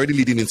you're already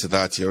leading into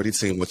that. You're already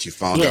saying what you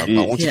found out. But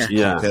I want you to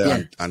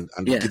compare and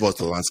give us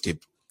the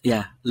landscape.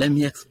 Yeah, let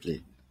me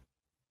explain.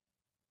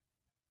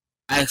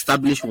 I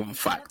established one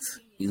fact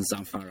in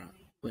Zamfara,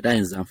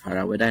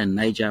 whether in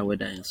Niger,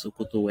 whether in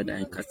Sokoto, whether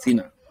in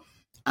Katsina.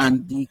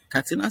 And the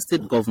Katsina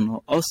state governor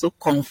also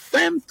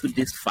confirmed to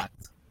this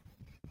fact.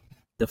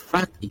 The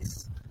fact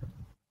is,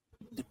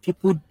 the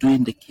people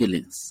doing the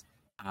killings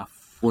are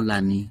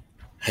Fulani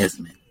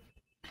herdsmen.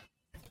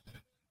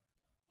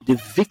 The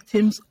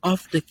victims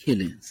of the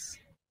killings,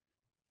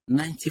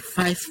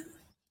 95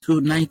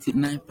 to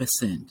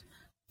 99%,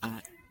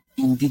 are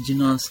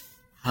indigenous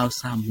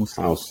Hausa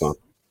Muslims.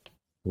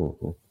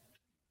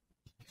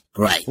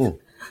 Right.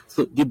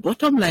 So the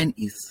bottom line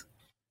is,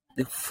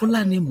 the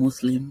Fulani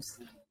Muslims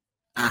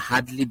are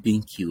hardly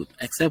being killed,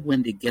 except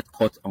when they get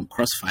caught on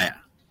crossfire,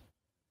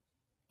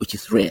 which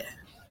is rare.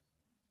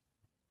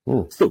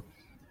 So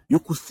you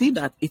could see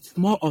that it's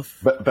more of...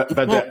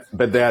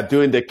 But they are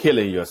doing the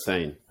killing, you're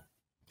saying?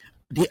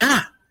 They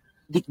are.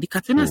 The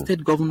Katsina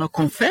state governor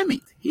confirmed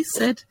it. He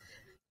said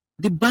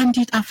the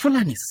bandits are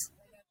Fulanis.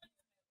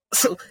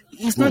 So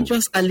it's not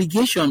just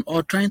allegation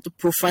or trying to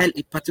profile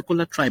a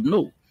particular tribe,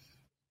 no.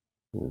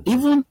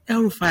 Even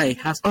El-Rufai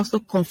has also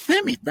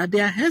confirmed it, that they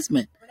are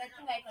herdsmen.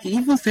 He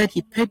even said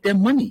he paid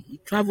them money. He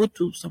traveled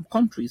to some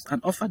countries and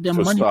offered them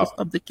money to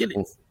stop the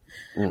killings.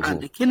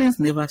 And the killings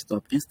never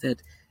stopped.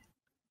 Instead,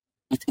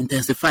 it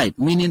intensified,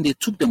 meaning they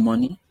took the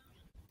money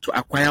to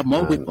acquire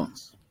more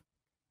weapons.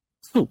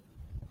 So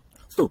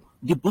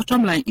the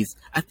bottom line is,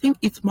 I think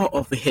it's more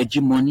of a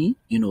hegemony.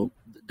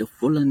 The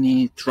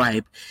Fulani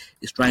tribe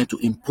is trying to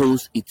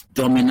impose its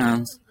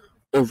dominance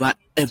over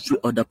every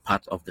other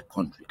part of the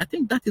country. I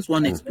think that is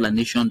one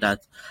explanation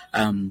that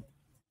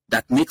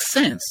makes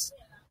sense.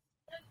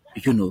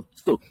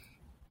 So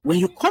when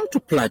you come to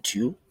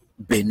Plateau,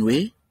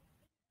 Benue,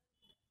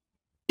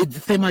 it's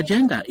the same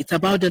agenda. It's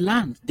about the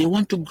land. They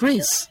want to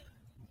graze.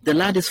 The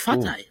land is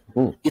fertile.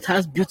 It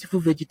has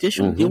beautiful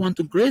vegetation. They want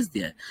to graze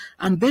there.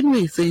 And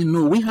Benue is saying,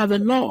 no, we have a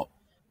law,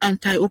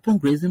 anti-open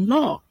grazing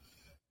law.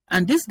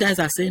 And these guys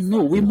are saying,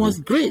 no, we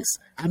must graze.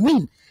 I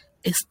mean,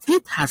 a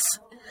state has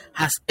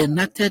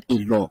enacted a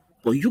law,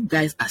 but you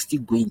guys are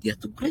still going there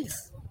to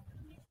graze.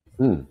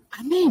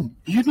 I mean,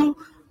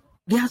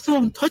 they are so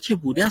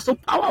untouchable. They are so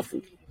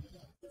powerful.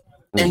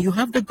 And you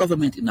have the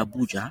government in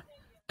Abuja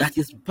that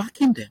is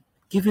backing them,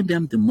 giving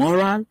them the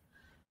moral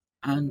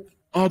and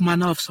all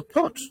manner of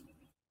support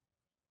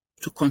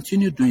to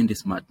continue doing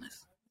this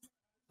madness.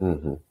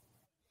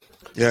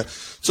 Yeah.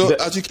 So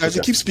as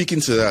you keep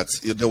speaking to that,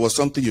 there was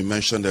something you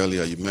mentioned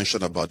earlier. You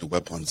mentioned about the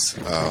weapons,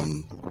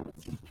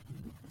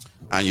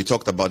 and you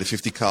talked about the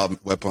 50 cal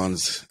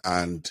weapons.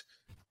 And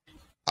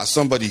as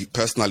somebody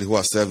personally who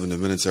has served in the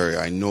military,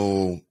 I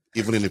know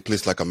even in a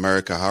place like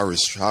America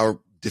how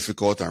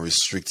difficult and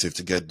restrictive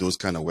to get those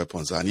kind of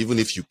weapons. And even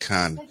if you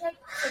can,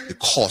 the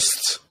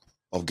cost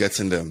of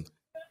getting them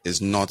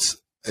is not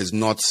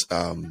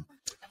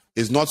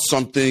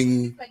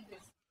something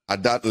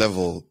at that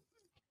level.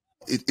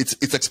 It's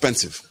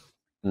expensive.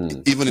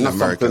 Even in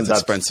America, it's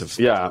expensive.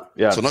 Yeah.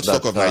 So not to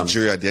talk of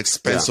Nigeria, the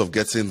expense of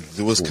getting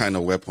those kind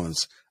of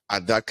weapons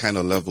at that kind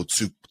of level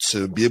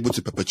to be able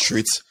to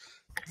perpetrate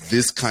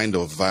this kind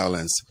of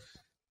violence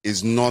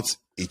is not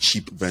a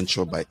cheap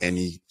venture by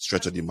any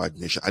stretch of the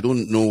imagination. I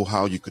don't know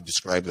how you could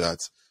describe that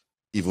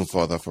even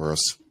further for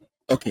us.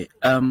 Okay.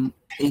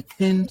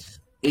 18th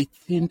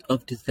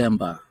of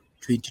December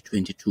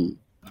 2022.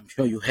 I'm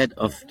sure you heard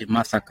of the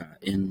massacre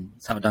in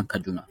southern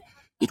Kaduna.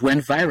 It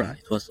went viral.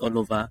 It was all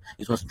over.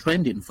 It was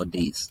trending for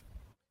days.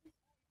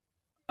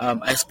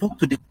 I spoke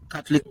to the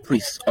Catholic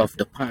priest of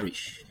the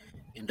parish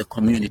in the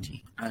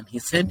community, and he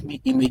sent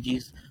me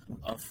images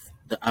of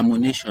the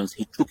ammunitions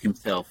he took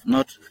himself,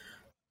 not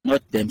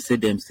them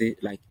say,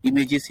 like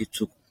images he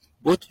took,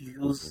 both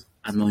used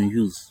and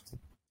unused.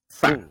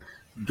 Fact,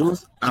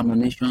 those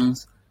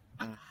ammunitions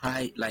are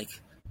high, like,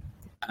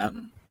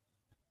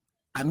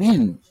 I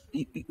mean,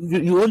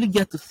 you only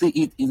get to see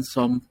it in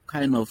some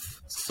kind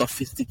of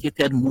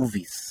sophisticated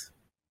movies.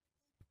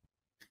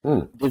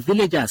 The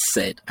villagers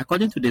said,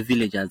 according to the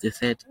villagers, they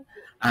said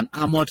an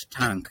armored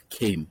tank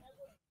came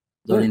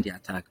during the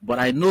attack. But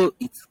I know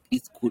it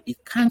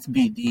can't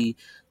be the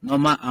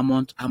normal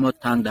armored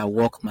tank that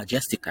walk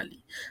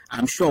majestically.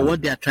 I'm sure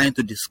what they are trying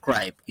to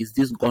describe is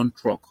this gun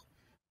truck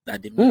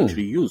that the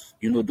military use.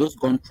 You know, those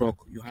gun truck,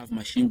 you have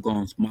machine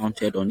guns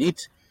mounted on it,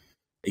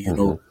 you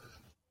know,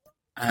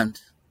 and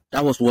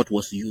that was what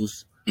was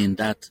used in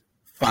that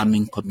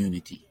farming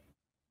community.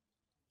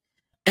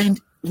 And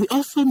we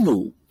also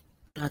know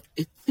that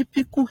a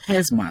typical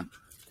herdsman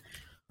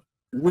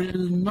will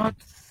not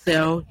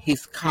sell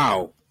his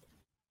cow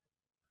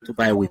to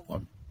buy a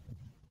weapon.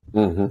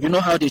 You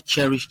know how they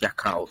cherish their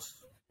cows.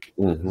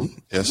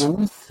 Yes.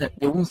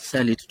 They won't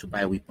sell it to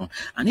buy a weapon.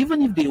 And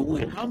even if they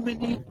will, how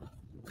many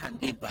can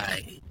they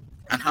buy?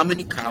 And how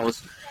many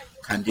cows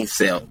can they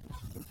sell?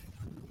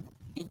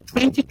 In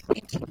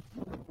 2020,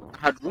 I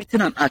had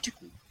written an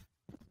article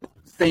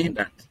saying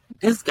that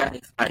these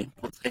guys are in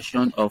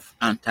possession of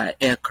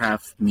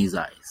anti-aircraft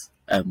missiles,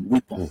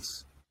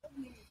 weapons.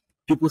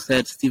 People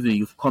said, Stephen,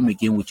 you've come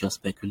again with your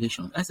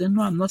speculation. I said,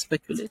 no, I'm not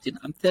speculating.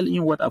 I'm telling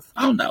you what I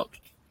found out.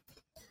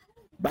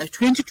 By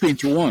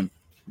 2021,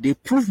 they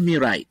proved me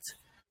right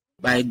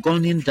by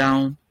gunning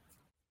down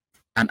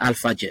an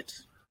Alpha jet.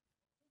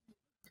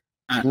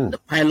 And the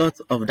pilot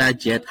of that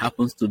jet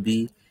happens to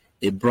be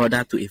a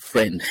brother to a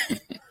friend.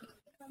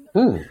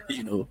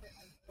 You know,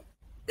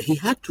 he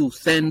had to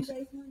send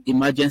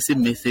emergency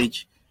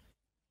message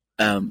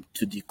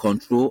to the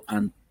control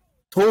and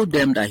told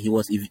them that he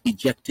was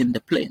ejecting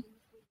the plane.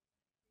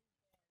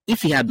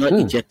 If he had not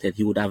ejected,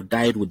 he would have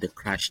died with the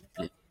crashed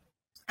plane.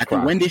 I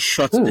think when they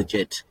shot the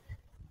jet,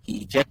 he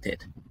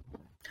ejected.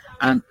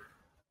 And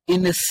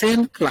in a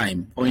sane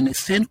climb or in a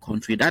sane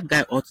country, that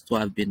guy ought to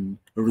have been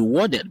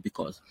rewarded,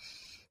 because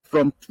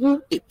from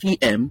 2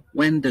 p.m.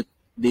 when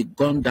they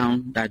gunned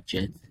down that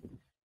jet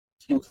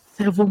till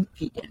 7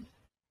 p.m.,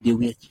 they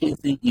were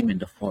chasing him in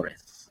the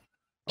forest.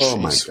 Oh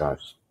my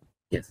gosh.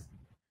 Yes.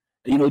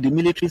 You know, the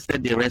military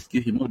said they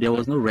rescued him. No, there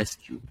was no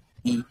rescue.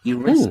 He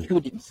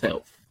rescued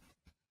himself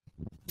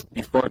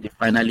before they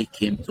finally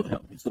came to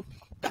help him. So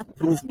that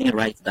proved me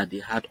right that they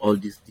had all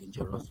these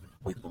dangerous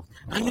weapons.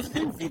 And you've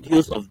seen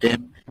videos of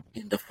them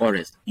in the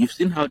forest. You've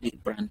seen how they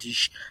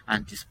brandish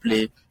and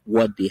display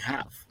what they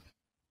have.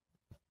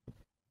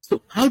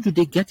 So how do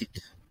they get it?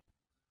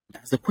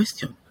 That's the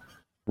question.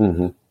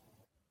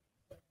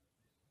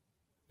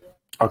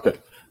 Okay.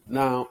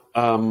 Now,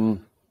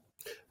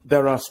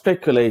 there are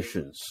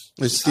speculations.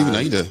 Hey, Stephen,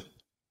 are you there?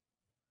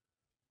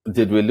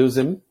 Did we lose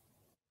him?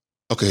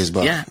 Okay, he's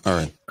back. Yeah. All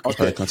right. Okay.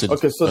 All right, continue.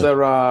 Okay, so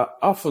there are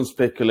often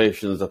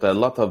speculations that a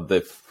lot of the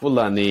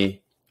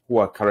Fulani who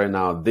are carrying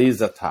out these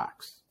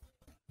attacks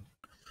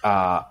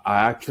are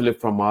actually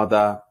from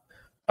other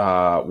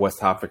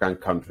West African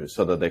countries,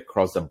 so that they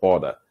cross the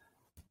border.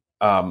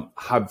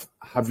 Have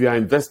your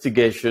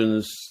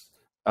investigations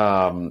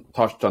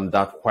touched on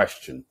that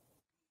question?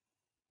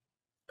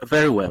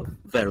 Very well,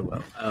 very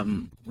well.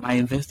 My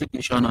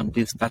investigation on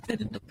this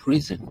started in the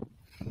prison.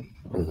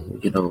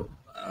 You know,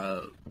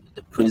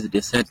 the prison,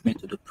 they sent me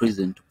to the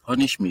prison to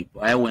punish me,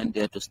 but I went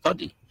there to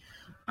study,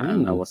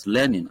 and I was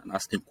learning and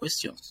asking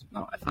questions.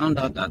 Now I found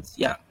out that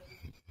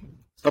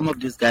some of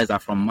these guys are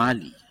from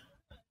Mali.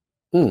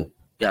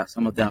 Yeah,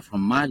 some of them are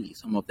from Mali,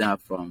 some of them are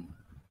from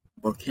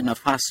Burkina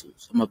Faso,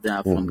 some of them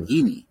are from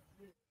Guinea.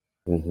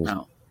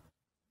 Now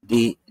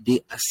they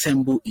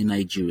assemble in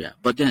Nigeria,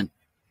 but then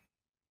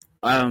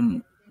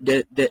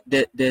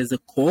there's a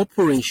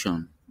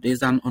cooperation.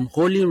 There's an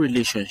unholy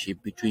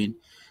relationship between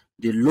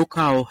the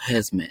local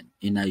herdsmen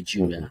in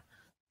Nigeria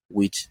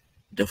with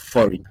the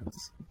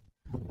foreigners,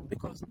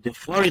 because the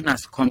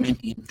foreigners coming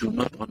in do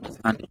not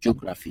understand the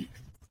geography.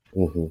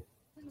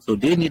 So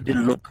they need the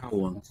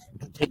local ones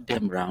to take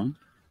them around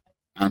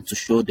and to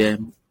show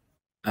them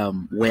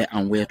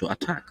where to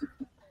attack.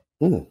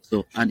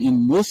 So, and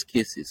in most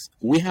cases,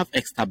 we have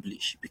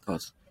established,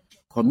 because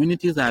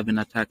communities that have been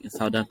attacked in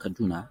southern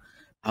Kaduna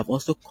have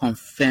also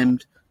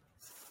confirmed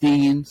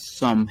seeing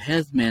some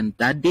herdsmen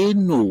that they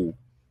know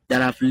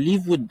that have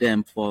lived with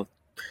them for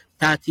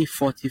 30,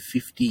 40,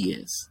 50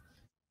 years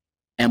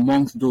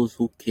amongst those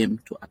who came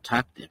to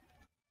attack them.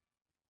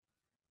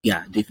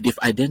 Yeah, they've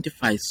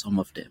identified some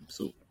of them.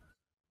 So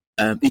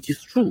it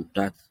is true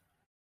that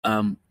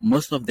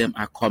most of them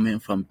are coming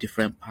from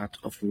different parts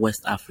of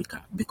West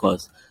Africa,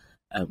 because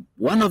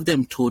one of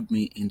them told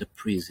me in the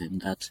prison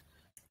that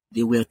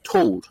they were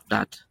told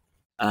that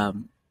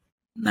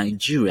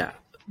Nigeria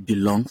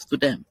belongs to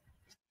them.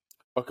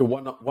 Okay,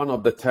 one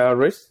of the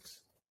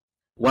terrorists?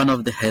 One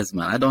of the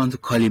herdsmen. I don't want to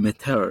call him a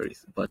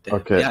terrorist, but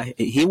yeah,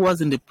 he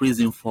was in the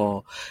prison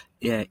for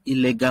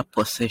illegal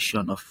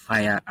possession of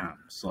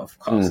firearms. So, of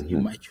course, you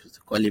might choose to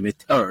call him a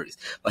terrorist.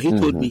 But he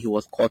told me he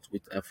was caught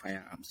with a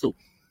firearm. So,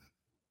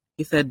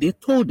 he said they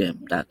told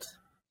them that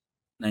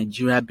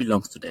Nigeria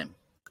belongs to them.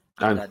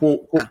 And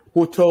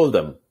who told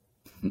them?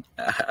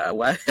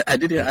 Well, I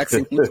didn't ask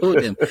him who told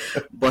them,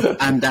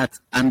 but and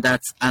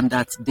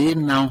that they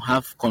now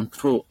have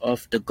control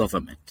of the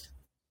government.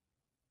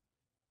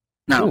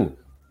 Now,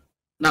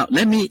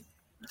 let me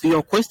to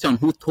your question: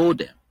 who told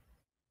them?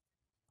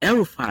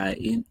 El-Rufai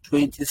in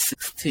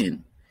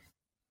 2016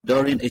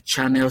 during a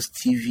Channels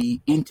TV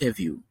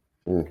interview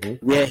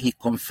where he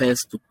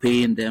confessed to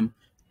paying them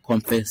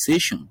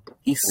compensation.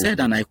 He said,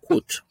 and I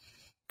quote,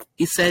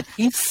 he said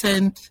he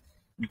sent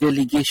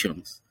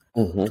delegations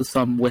to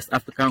some West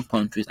African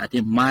countries, I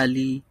think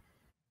Mali,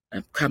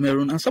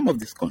 Cameroon, and some of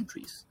these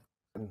countries.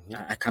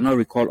 I cannot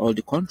recall all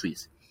the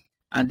countries.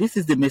 And this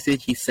is the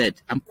message he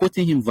said. I'm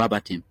quoting him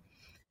verbatim,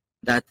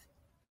 that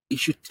he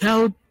should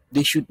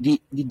the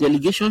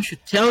delegation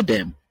should tell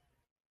the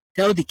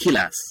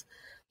killers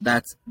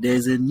that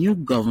there's a new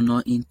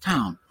governor in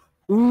town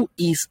who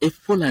is a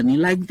Fulani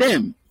like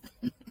them.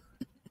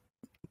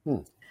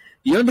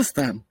 You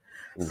understand?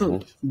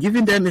 So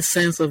giving them a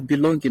sense of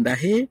belonging, that,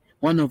 hey,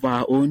 one of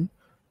our own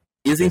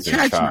is in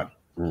charge now.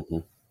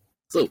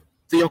 So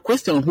to your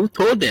question, who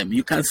told them?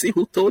 You can see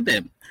who told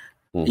them.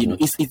 You know,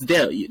 it's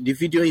there. The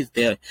video is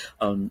there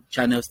on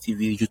Channels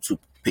TV YouTube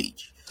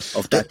page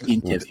of that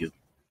interview.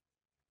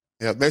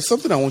 Yeah, there's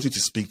something I want you to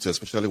speak to,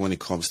 especially when it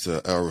comes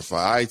to El Rufai.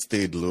 I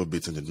stayed a little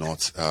bit in the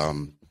north,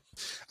 and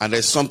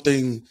there's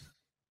something.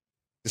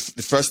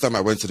 The first time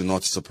I went to the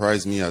north, it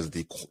surprised me as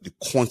the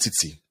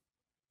quantity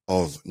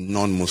of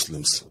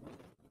non-Muslims,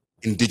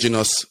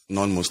 indigenous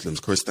non-Muslims,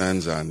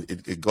 Christians, and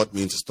it got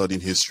me into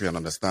studying history and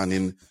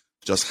understanding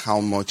just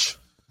how much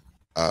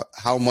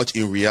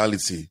in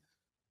reality,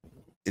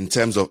 in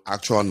terms of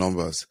actual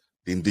numbers,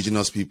 the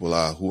indigenous people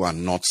are who are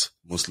not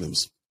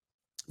Muslims.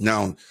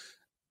 Now,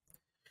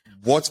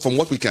 from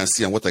what we can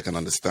see and what I can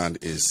understand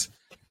is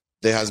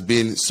there has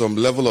been some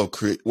level of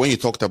when you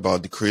talked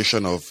about the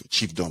creation of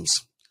chiefdoms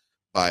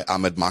by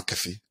Ahmed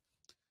McAfee,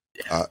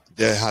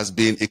 there has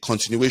been a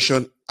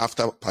continuation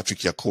after Patrick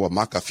Yakowa.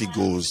 McAfee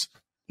goes,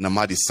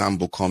 Namadi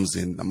Sambo comes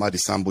in. Namadi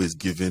Sambo is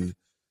given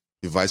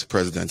the vice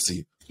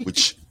presidency,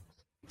 which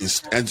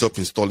ends up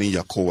installing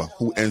Yakowa,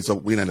 who ends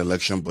up winning an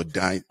election but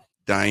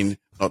dying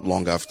not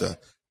long after.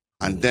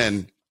 And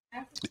then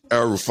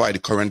El Rufai, the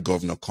current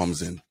governor,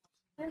 comes in.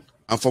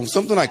 And from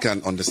something I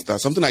can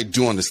understand, something I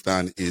do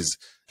understand is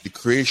the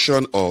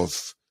creation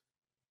of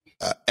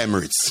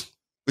emirates,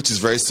 which is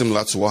very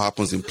similar to what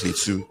happens in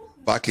Plateau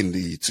back in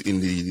the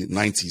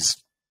 90s,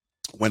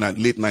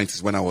 late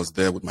 90s, when I was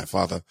there with my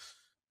father,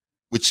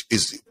 which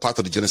is part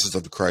of the genesis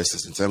of the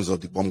crisis in terms of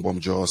the Bomb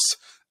Jaws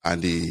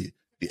and the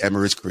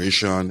emirates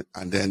creation,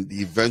 and then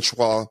the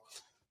eventual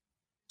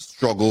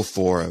struggle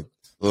for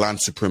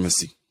land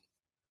supremacy.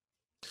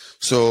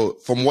 So,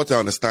 from what I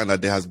understand,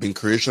 that there has been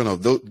creation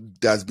of the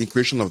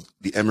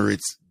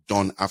emirates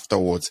done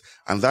afterwards,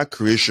 and that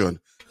creation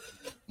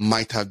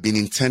might have been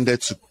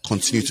intended to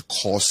continue to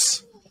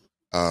cause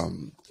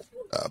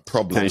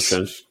problems,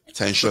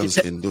 tensions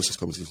in those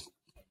communities.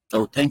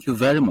 Oh, thank you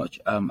very much.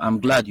 I'm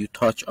glad you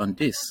touched on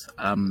this.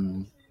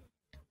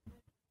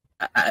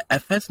 I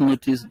first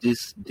noticed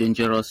this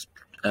dangerous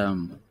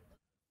plan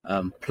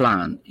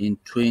in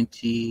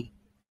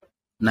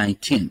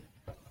 2019.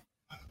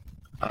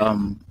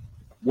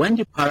 When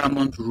the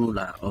paramount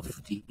ruler of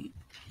the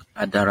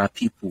Adara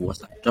people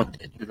was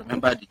abducted, you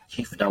remember the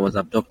chief that was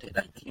abducted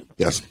and killed?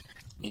 Yes.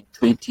 In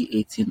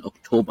 2018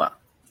 October.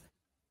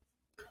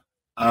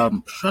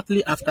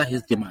 Shortly after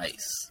his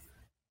demise,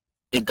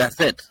 a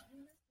gazette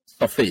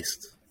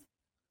surfaced,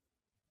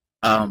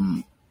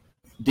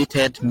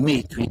 dated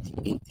May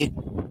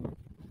 2018,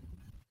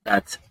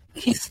 that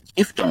his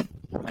chiefdom,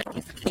 like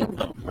his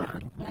kingdom,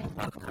 had been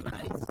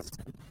balkanized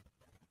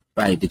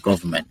by the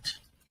government.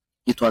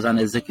 It was an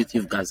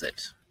executive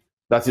gazette.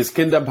 That his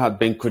kingdom had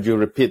been, could you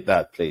repeat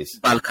that, please?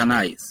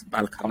 Balkanized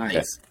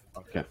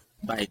Okay.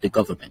 by the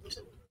government.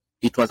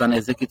 It was an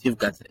executive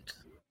gazette,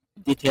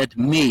 dated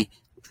May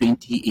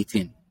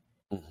 2018.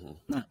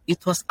 Now,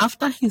 it was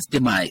after his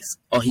demise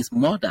or his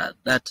murder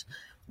that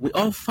we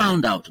all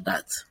found out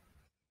that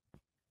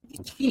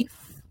the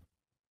chief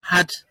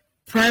had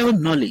prior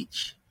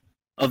knowledge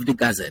of the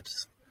gazette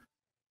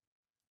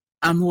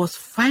and was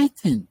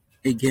fighting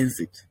against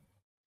it.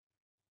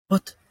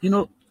 But,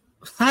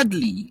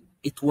 sadly,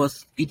 people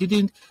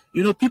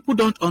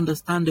don't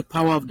understand the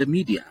power of the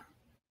media.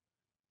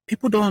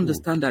 People don't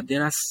understand that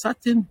there are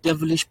certain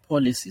devilish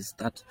policies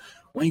that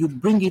when you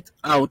bring it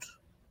out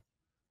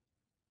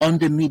on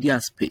the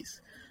media space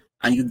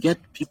and you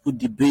get people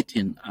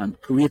debating and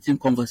creating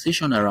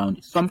conversation around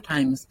it,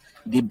 sometimes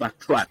they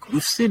backtrack.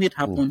 We've seen it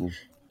happen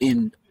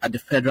at the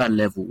federal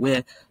level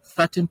where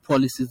certain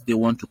policies they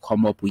want to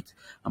come up with,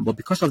 but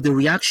because of the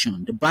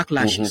reaction, the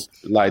backlashes,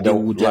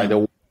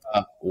 the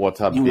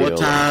water bill,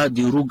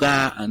 the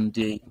Ruga and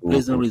the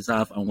prison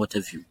reserve and what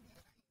have you.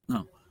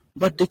 No,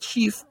 but the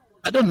chief,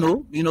 I don't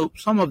know,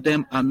 some of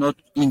them are not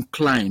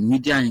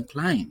media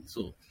inclined.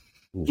 So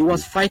he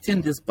was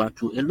fighting this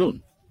battle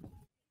alone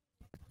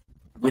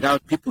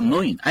without people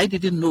knowing. I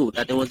didn't know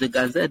that there was a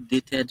gazette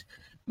dated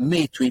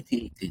May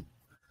 2018.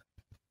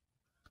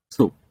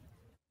 So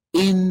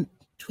in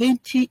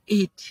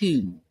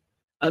 2019,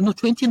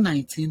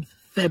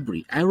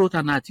 February, I wrote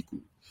an article,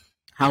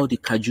 How the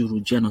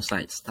Kajuru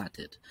Genocide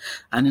Started.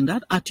 And in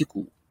that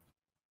article,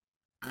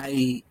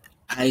 I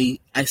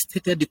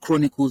stated the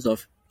chronicles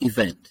of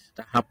events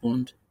that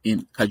happened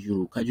in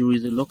Kajuru. Kajuru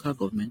is a local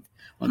government,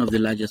 one of the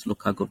largest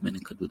local government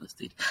in Kaduna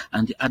State.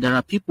 And the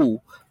Adara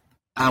people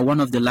are one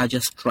of the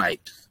largest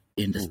tribes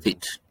in the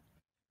state.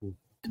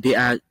 They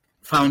are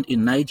found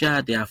in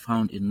Niger, they are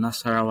found in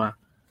Nasarawa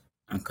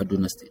and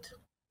Kaduna State.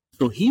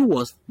 So he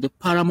was the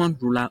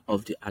paramount ruler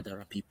of the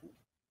Adara people.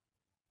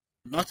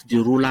 Not the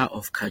ruler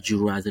of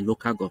Kajuru as a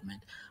local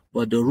government,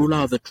 but the ruler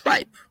of a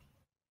tribe.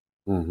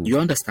 You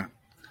understand?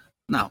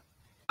 Now,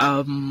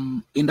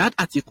 in that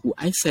article,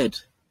 I said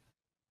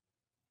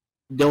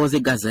there was a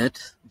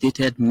gazette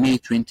dated May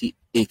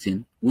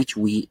 2018, which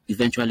we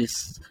eventually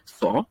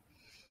saw.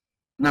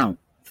 Now,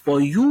 for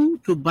you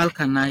to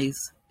balkanize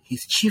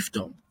his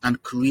chiefdom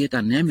and create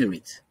an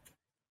emirate,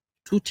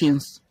 two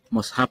things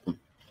must happen.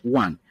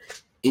 One,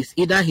 is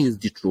either he is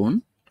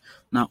dethroned.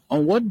 Now,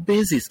 on what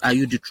basis are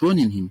you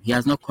dethroning him? He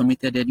has not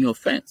committed any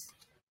offense.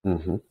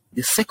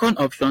 The second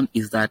option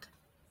is that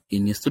he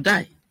needs to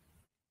die.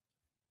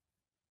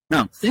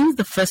 Now, since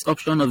the first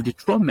option of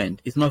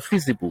dethronement is not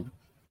feasible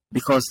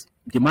because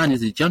the man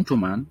is a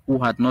gentleman who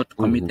had not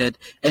committed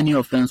any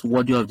offense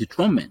worthy of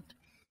dethronement,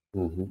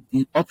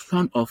 the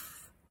option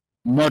of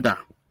murder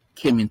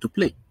came into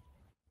play.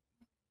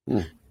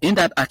 In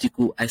that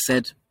article, I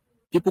said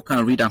people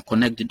can read and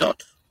connect the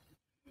dots.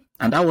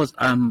 And that was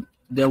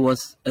there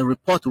was a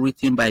report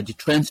written by the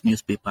Trends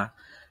newspaper.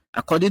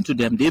 According to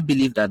them, they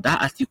believe that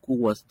that article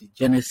was the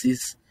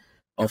genesis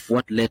of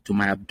what led to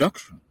my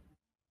abduction.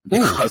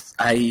 Because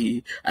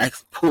I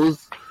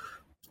exposed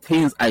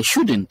things I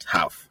shouldn't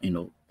have,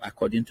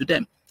 according to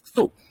them.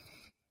 So,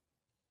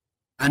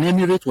 an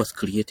emirate was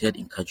created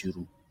in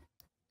Kajuru,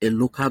 a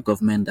local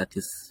government that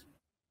is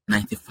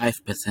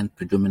 95%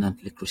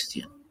 predominantly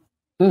Christian,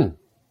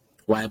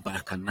 while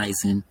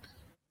balkanizing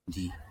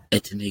the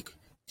ethnic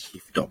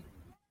chiefdom.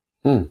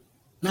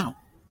 Now,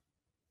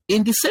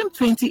 in the same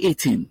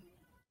 2018,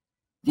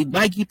 the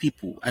Gbagi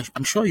people,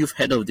 I'm sure you've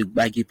heard of the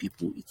Gbagi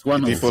people. It's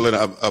one people of in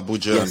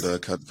Abuja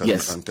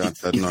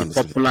it's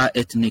a popular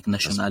ethnic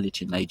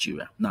nationality in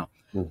Nigeria. Now,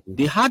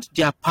 they had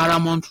their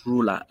paramount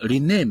ruler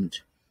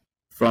renamed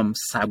from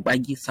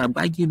Sagbagi.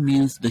 Sagbagi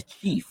means the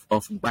chief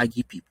of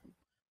Gbagi people.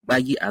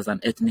 Gbagi as an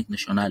ethnic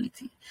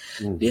nationality.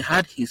 They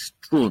had his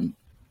throne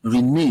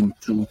renamed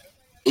to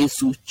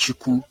Esu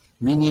Chiku,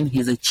 meaning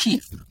he's a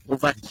chief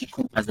over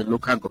Chiku as a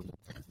local government,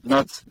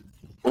 not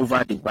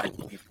over the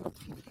Gbagi people.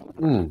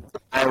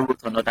 I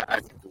wrote another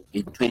article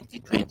in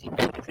 2020,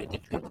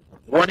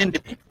 warning the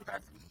people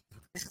that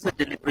this is a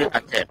deliberate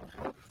attempt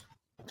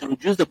to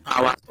reduce the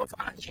powers of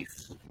our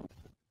chiefs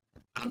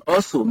and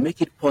also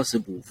make it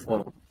possible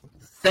for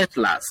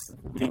settlers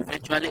to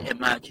eventually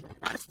emerge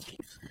as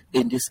chiefs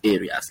in these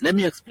areas. Let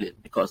me explain,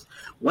 because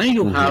when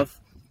you have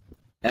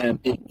a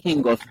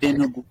king of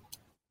Enugu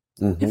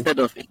instead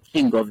of a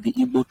king of the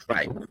Igbo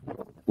tribe,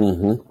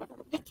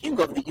 the king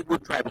of the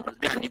Igbo tribe must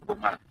be an Igbo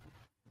man.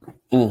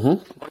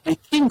 But the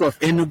king of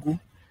Enugu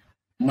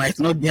might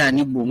not be an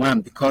Igbo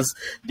man because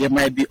there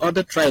might be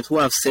other tribes who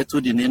have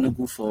settled in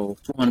Enugu for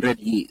 200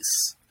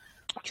 years.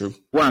 True.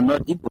 Who are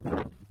not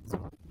Igbo.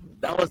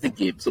 That was the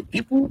game. So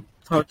people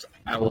thought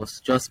I was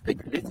just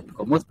speculating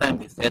because most times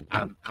they said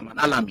I'm an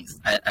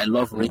alarmist. I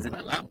love raising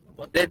alarm.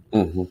 But then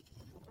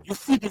you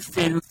see these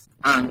things,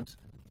 and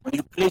when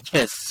you play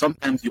chess,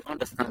 sometimes you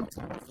understand this.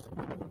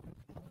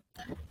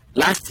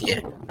 Last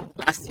year,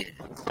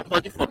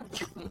 somebody from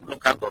Chikun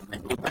local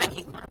government, a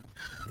Gbagi man,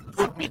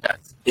 told me that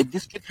a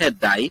district head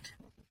died,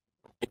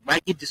 a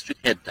Gbagi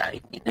district head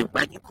died in a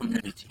Gbagi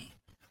community,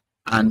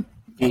 and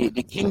the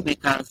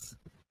kingmakers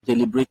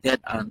deliberated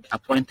and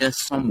appointed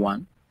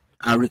someone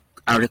and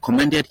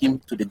recommended him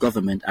to the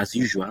government as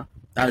usual.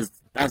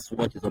 That's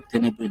what is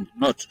obtainable in the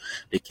north.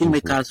 The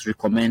kingmakers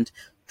recommend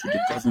to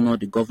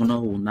the governor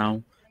will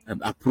now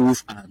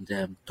approve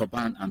and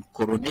turban and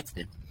coronate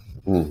them.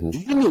 Do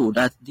you know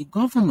that the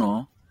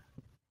governor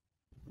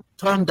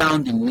turned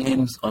down the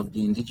names of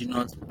the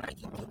indigenous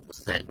Gbagi people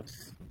said,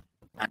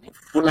 and a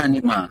Fulani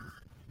man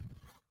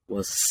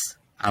was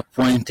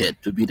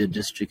appointed to be the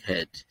district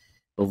head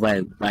over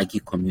a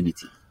Gbagi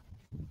community?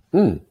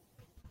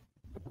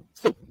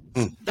 So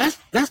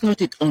that's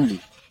not it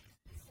only.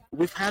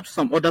 We've had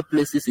some other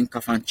places in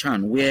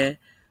Kafanchan where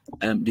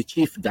the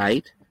chief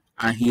died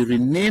and he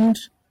renamed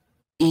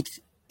it,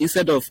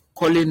 instead of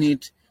calling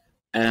it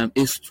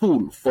a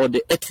stool for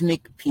the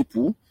ethnic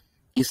people,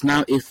 is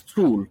now a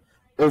stool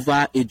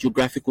over a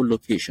geographical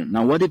location.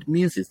 Now, what it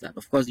means is that,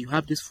 of course, you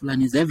have these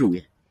Fulanis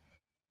everywhere.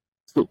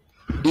 So,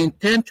 in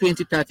 10,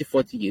 20, 30,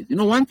 40 years,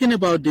 one thing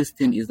about this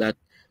thing is that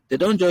they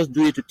don't just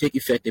do it to take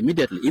effect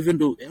immediately, even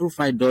though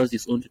El-Rufai does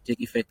its own to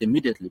take effect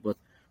immediately. But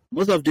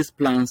most of these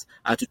plans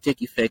are to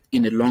take effect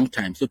in a long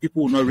time, so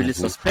people will not really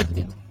suspect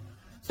it.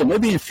 So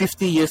maybe in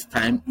 50 years'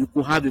 time, you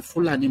could have a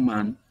Fulani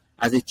man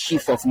as a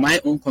chief of my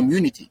own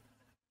community.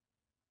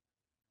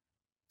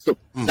 So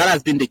that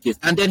has been the case.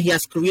 And then he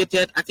has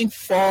created, I think,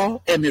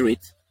 4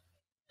 emirates.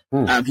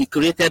 He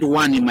created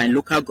one in my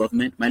local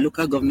government. My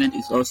local government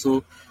is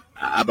also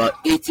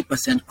about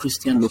 80%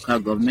 Christian local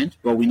government,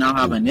 but we now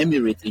have an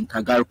emirate in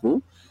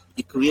Kagarko.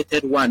 He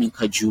created one in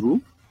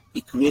Kajuru.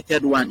 He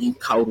created one in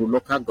Kauru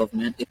local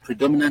government, a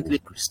predominantly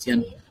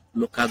Christian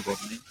local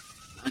government,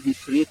 and he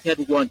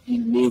created one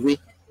in Lewe.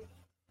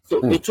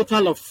 So a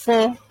total of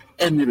 4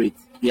 emirates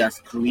he has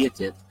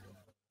created.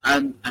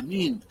 And I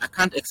mean, I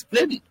can't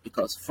explain it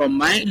because from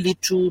my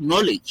little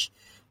knowledge,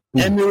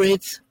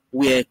 emirates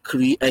were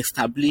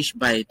established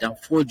by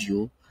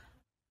Danfodio,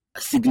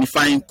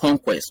 signifying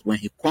conquest. When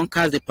he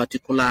conquers a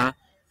particular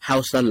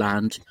Hausa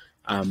land,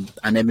 an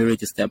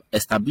emirate is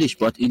established.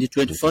 But in the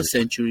 21st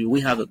century,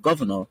 we have a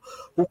governor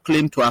who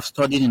claimed to have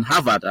studied in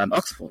Harvard and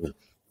Oxford,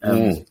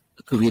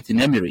 creating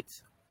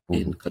emirates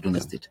in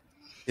Kaduna State.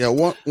 Yeah,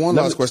 one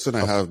last question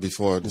I have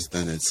before this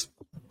then is,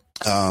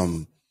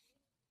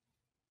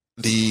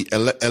 the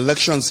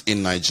elections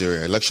in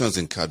Nigeria, elections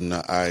in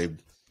Kaduna,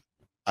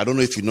 I don't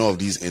know if you know of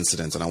these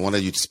incidents, and I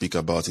wanted you to speak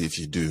about it if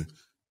you do.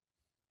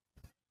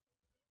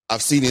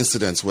 I've seen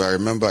incidents where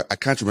I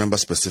can't remember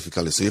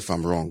specifically, so if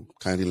I'm wrong,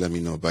 kindly let me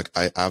know. But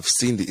I've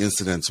seen the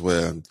incidents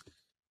where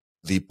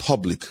the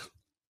public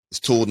is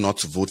told not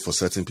to vote for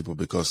certain people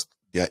because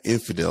they are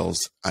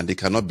infidels and they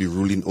cannot be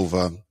ruling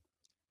over.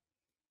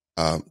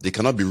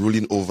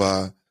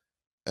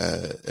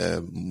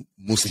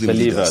 Muslim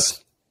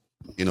leaders.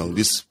 You know,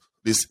 this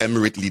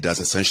emirate leaders,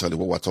 essentially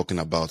what we're talking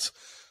about.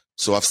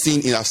 So I've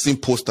seen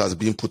posters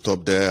being put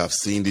up there. I've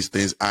seen these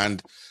things,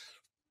 and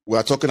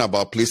we're talking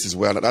about places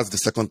where that's the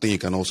second thing you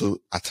can also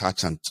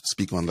attach and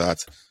speak on that.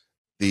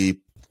 The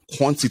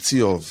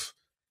quantity of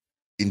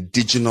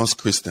indigenous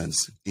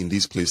Christians in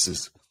these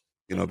places,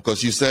 you know,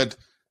 because you said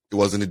it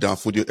was in the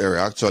Danfodio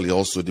area. Actually,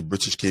 also the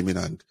British came in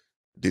and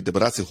did, but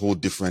that's a whole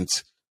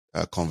different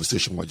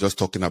conversation. We're just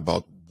talking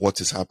about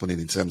what is happening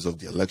in terms of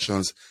the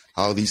elections,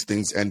 how these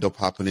things end up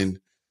happening,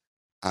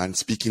 and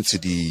speaking to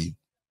the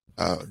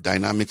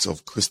dynamics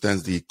of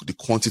Christians, the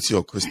quantity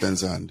of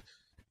Christians. And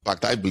in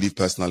fact, I believe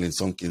personally in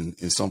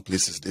some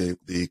places,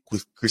 the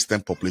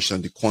Christian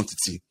population, the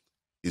quantity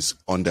is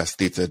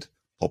understated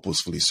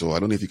purposefully. So I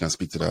don't know if you can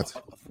speak to that.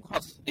 Of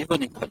course,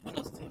 even in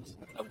Kaduna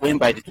State, going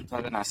by the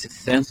 2006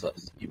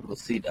 census, you will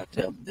see that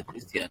the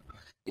Christian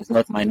is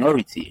not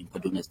minority in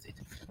Kaduna State.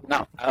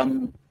 Now,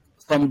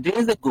 some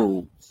days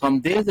ago,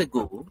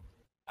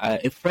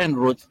 a friend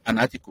wrote an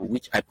article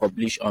which I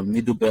published on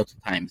Middle Belt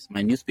Times,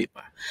 my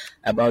newspaper,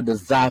 about the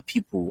Zar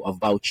people of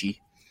Bauchi.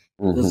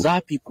 The Zar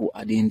people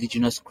are the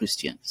indigenous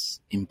Christians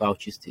in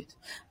Bauchi State,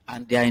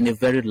 and they are in a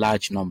very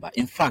large number.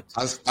 In fact,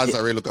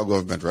 Azare local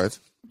government, right?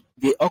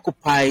 They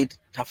occupied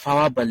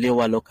Tafawa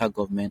Balewa local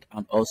government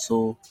and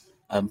also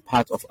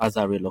part of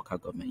Azare local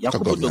government.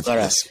 Yakubu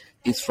Dogara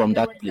is from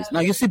that place. Now,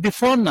 you see,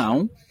 before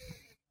now,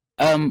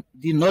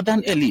 the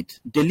northern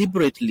elite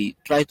deliberately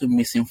tried to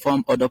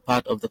misinform other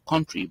part of the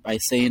country by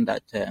saying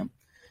that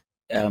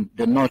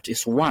the north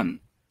is one,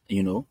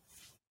 you know.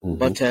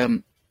 But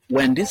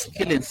when this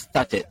killing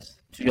started,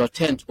 to your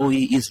tent, OE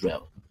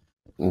Israel,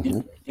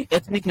 the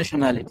ethnic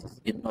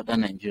nationalities in northern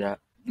Nigeria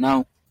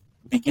now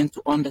begin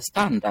to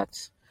understand that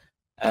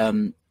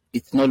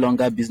it's no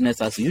longer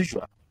business as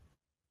usual.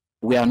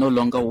 We are no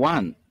longer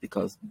one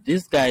because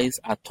these guys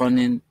are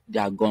turning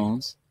their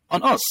guns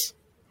on us.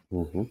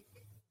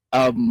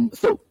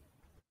 So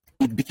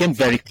it became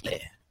very clear.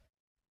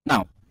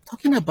 Now,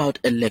 talking about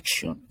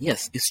election,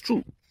 yes, it's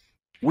true.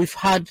 We've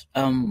had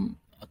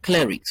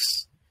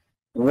clerics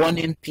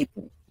warning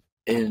people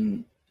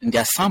in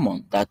their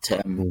sermon that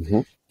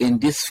in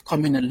this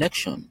coming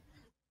election,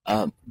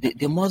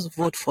 they must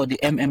vote for the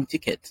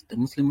ticket, the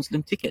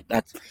Muslim ticket.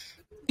 That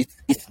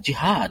it's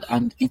jihad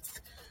and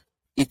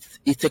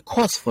it's a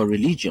cause for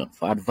religion,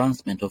 for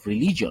advancement of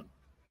religion.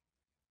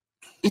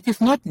 It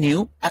is not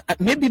new,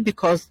 maybe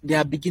because they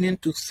are beginning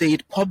to say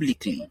it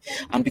publicly,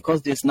 and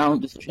because there's now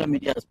the social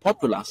media is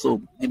popular,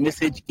 so the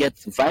message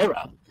gets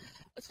viral.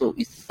 So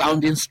it's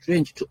sounding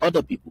strange to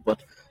other people,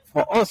 but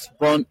for us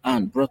born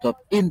and brought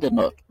up in the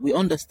north, we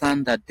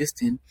understand that this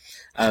thing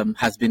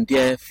has been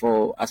there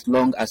for as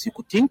long as you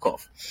could think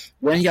of.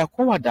 When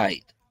Yakowa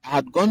died, I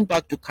had gone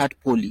back to Cat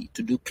Poly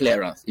to do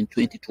clearance in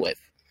 2012,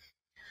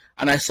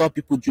 and I saw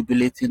people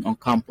jubilating on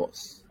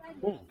campus.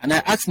 And I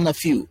asked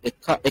Nafiu,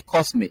 a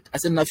classmate, I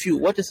said, Nafiu,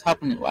 what is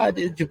happening? Why are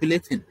they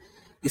jubilating?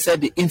 He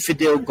said, the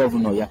infidel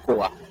governor,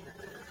 Yakowa,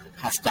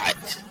 has died.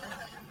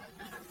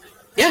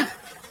 Yeah.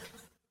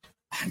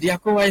 And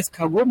Yakowa is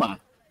Kagoma.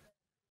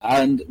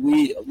 And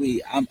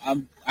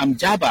I'm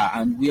Jaba,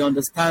 and we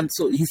understand.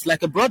 So he's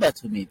like a brother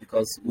to me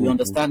because we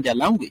understand their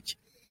language.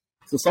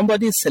 So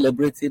somebody is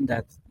celebrating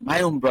that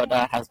my own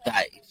brother has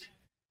died.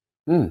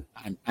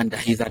 And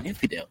he's an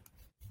infidel.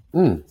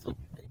 So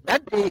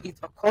that day, it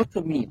occurred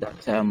to me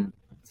that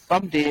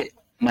someday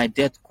my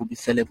death could be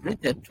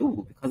celebrated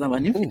too because I'm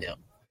an infidel.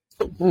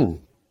 So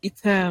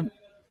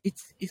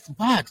it's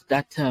bad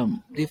that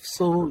they've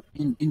so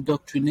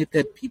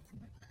indoctrinated people.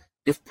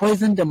 They've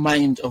poisoned the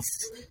mind of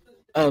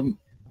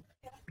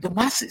the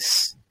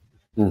masses.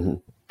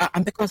 And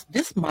because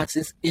these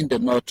masses in the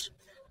north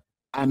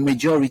are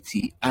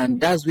majority,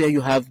 and that's where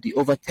you have the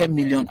over 10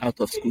 million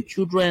out of school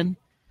children,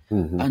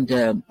 and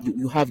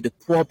you have the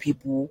poor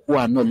people who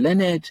are not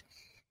learned.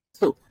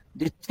 So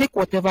they take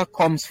whatever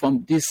comes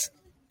from this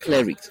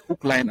clerics,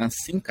 hook, line, and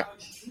sinker.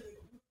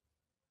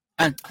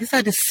 And these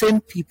are the same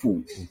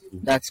people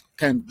that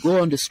can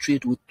go on the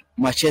street with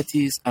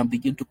machetes and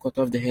begin to cut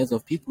off the heads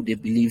of people they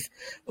believe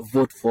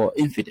vote for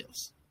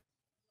infidels.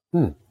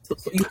 So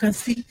you can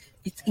see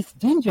it's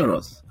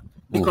dangerous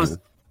because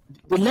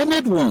the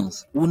learned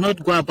ones will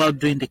not go about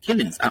doing the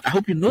killings. I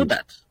hope you know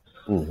that.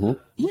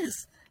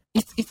 Yes,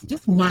 it's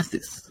just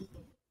masses,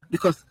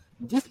 because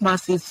these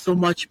masses so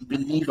much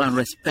believe and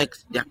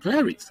respect their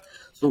clerics.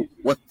 So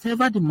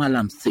whatever the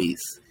Malam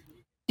says,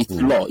 it's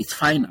law, it's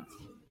final.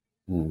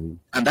 And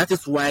that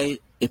is why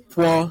a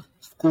poor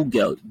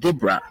schoolgirl,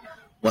 Deborah,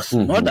 was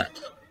murdered.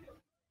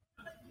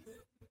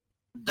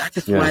 That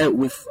is why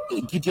with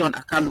Gideon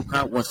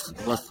Akaluka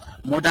was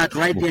murdered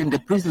right there in the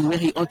prison where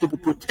he ought to be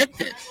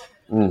protected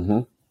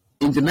in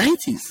the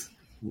 90s.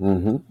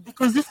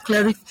 Because these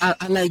clerics are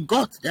like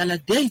gods, they are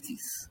like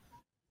deities.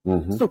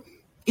 So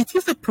it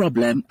is a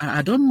problem.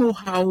 I don't know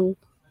how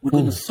we're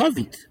going to solve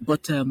it,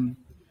 but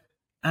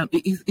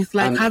it's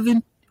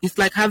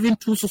like having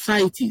two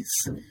societies.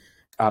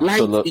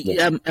 Absolutely.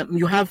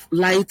 You have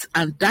light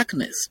and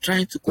darkness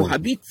trying to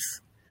cohabit.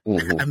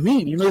 I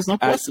mean, it's not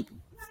possible.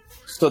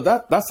 So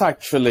that's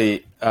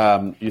actually,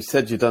 you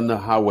said you don't know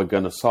how we're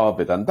going to solve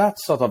it. And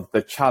that's sort of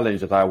the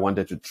challenge that I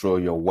wanted to throw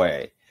your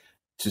way,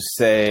 to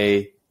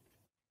say,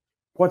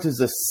 what is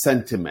the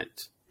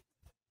sentiment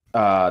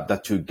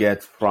that you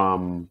get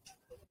from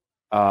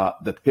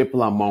the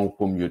people among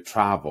whom you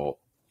travel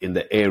in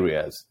the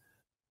areas?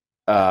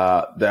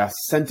 Their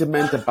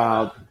sentiment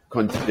about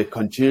the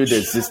continued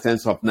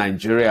existence of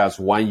Nigeria as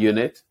one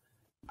unit,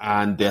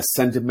 and their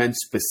sentiment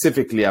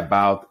specifically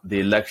about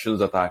the elections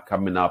that are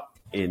coming up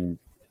in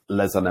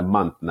less than a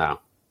month now.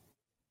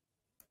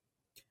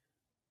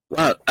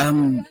 Well,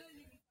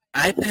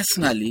 I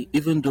personally,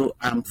 even though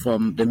I'm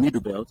from the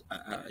Middle Belt,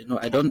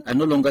 I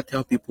no longer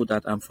tell people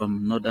that I'm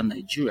from northern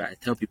Nigeria. I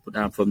tell people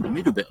that I'm from the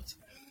Middle Belt,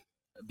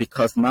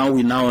 because now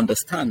we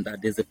understand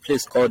that there's a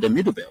place called the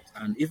Middle Belt,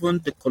 and even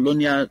the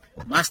colonial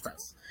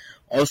masters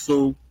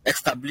also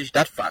established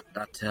that fact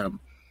that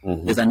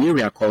there's an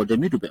area called the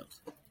Middle Belt.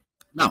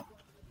 Now,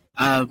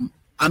 I'm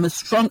a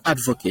strong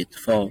advocate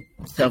for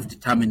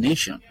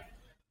self-determination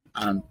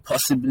and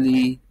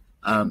possibly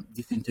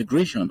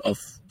disintegration of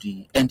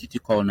the entity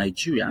called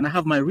Nigeria. And I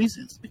have my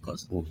reasons,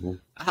 because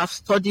I have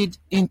studied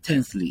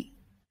intensely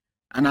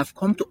and I've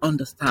come to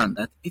understand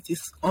that it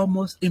is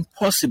almost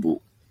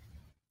impossible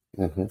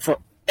for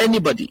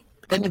anybody,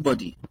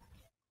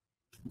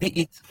 be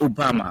it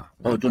Obama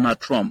or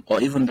Donald Trump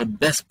or even the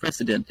best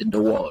president in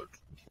the world,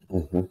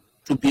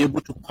 to be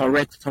able to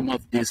correct some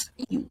of these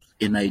issues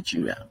in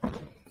Nigeria.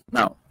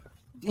 Now,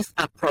 these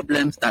are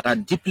problems that are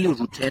deeply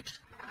rooted,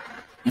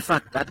 in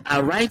fact, that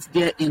are right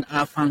there in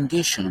our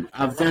foundation,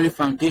 our very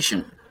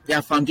foundation. They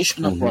are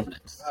foundational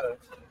problems.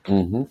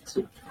 So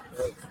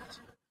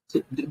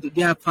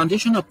they are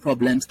foundational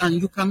problems,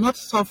 and you cannot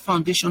solve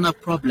foundational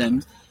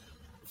problems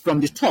from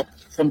the top,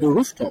 from the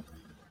rooftop.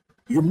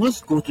 You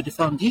must go to the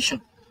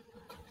foundation.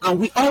 And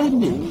we all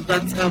know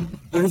that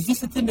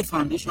revisiting the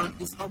foundation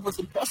is almost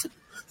impossible.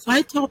 So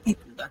I tell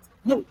people that,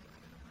 no,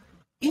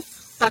 if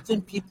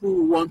certain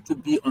people want to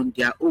be on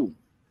their own,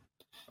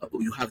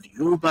 you have the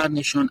Yoruba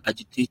Nation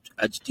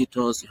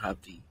agitators, you have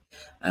the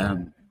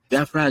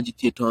Biafra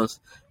agitators,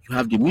 you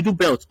have the Middle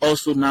Belt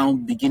also now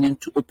beginning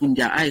to open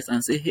their eyes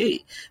and say,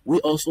 hey, we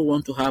also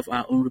want to have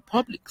our own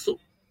republic. So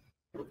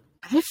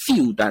I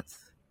feel that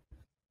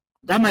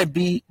might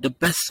be the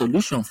best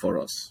solution for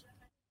us.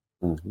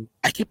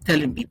 I keep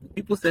telling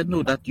people say,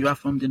 no, that you are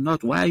from the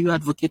north. Why are you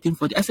advocating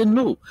for I said,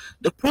 no,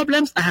 the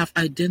problems I have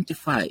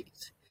identified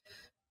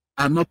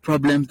are not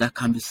problems that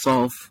can be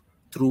solved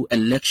through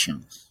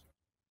elections.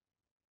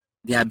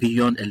 They are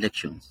beyond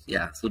elections.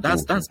 Yeah, so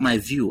that's my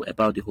view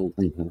about the whole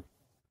thing.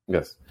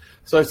 Yes.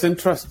 So it's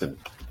interesting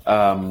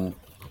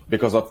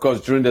because, of course,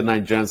 during the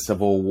Nigerian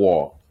Civil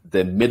War,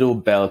 the Middle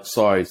Belt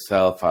saw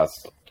itself as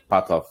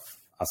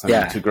an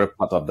integral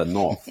part of the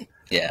North.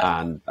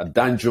 And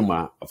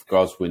Danjuma, of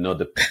course, we know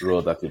the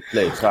role that it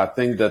played. So I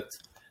think that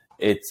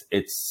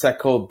it's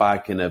circled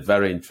back in a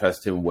very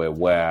interesting way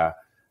where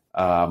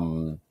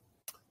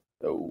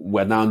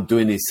we're now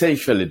doing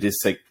essentially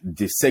this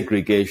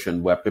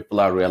desegregation, where people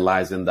are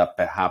realizing that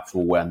perhaps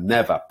we were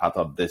never part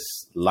of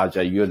this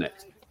larger unit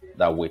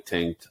that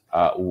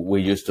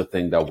we used to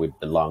think that we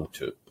belonged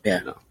to.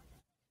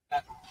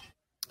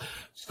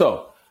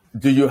 So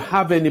do you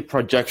have any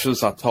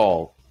projections at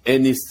all?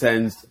 Any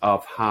sense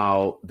of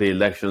how the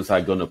elections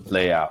are going to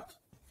play out,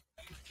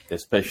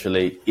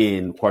 especially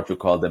in what you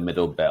call the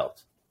Middle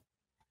Belt?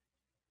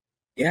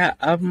 Yeah,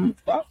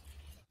 well,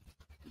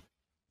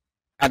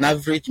 an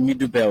average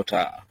Middle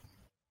Belter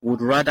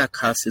would rather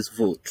cast his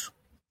vote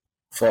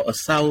for a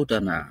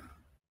Southerner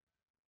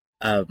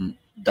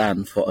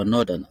than for a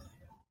Northerner,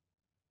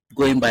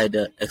 going by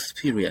the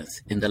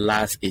experience in the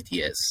last 8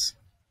 years.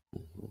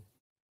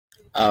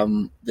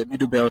 The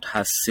Middle Belt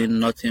has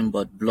seen nothing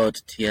but blood,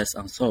 tears,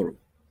 and sorrow.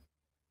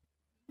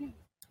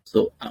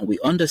 So, and we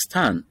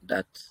understand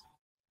that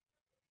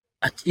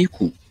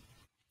Atiku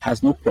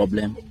has no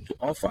problem to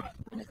offer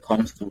when it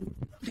comes to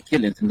the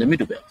killings in the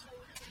Middle Belt,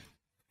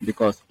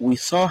 because we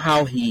saw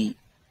how he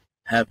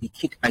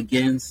kicked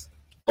against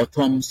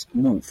Autumn's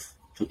move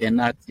to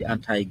enact the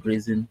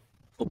anti-grazing,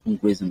 open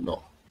grazing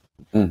law.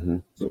 Mm-hmm.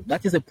 So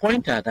that is a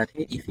pointer that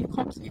if he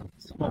comes in,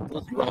 some of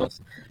those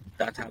laws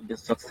that have been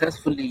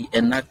successfully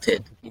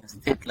enacted in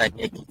states like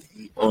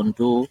Ekiti,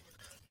 Ondo,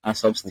 and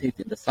some states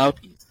in the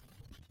southeast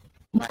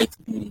might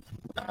be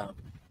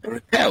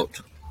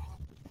repelled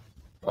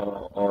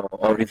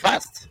or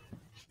reversed.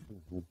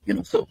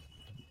 So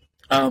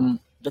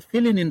the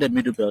feeling in the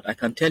Middle Belt, I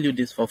can tell you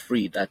this for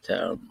free, that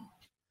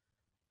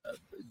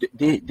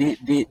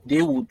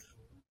they would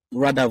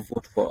rather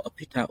vote for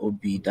Peter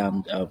Obi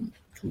than to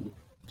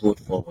vote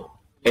for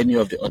any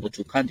of the other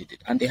two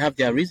candidates. And they have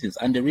their reasons,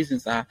 and the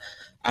reasons are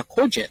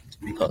cogent,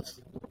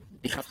 because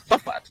they have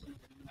suffered,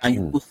 and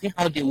you could see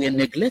how they were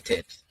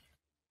neglected.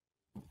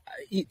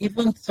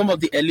 Even some of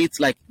the elites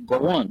like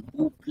Gowon,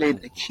 who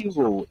played a key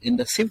role in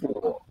the Civil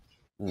War,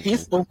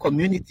 his own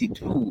community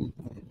too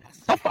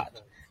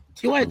suffered.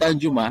 T.Y.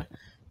 Danjuma,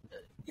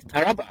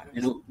 Taraba,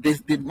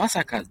 there's been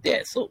massacres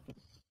there. So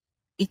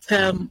it's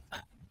I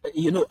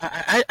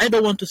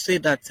don't want to say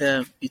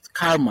that it's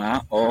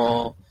karma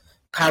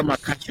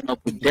catching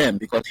up with them,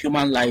 because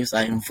human lives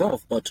are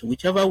involved. But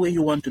whichever way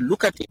you want to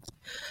look at it,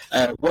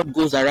 what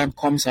goes around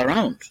comes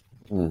around.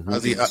 Mm-hmm.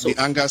 The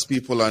Angas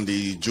people and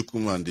the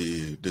Jukum and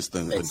the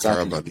distant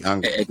Taraba, the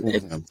Angas.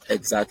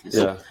 Exactly.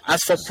 So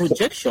as for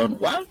projection,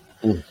 we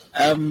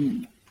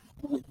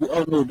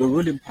all know the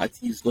ruling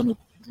party is going to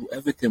do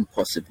everything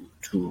possible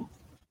to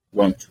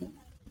want to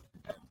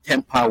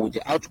tamper with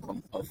the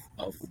outcome of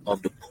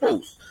the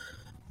polls.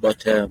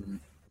 But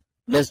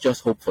let's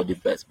just hope for the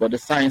best. But the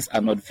signs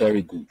are not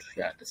very good.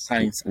 Yeah, the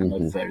signs are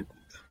not very good.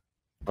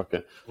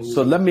 Okay.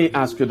 So let me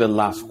ask you the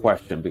last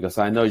question, because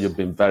I know you've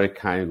been very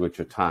kind with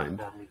your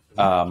time.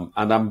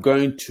 And I'm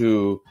going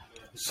to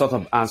sort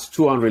of ask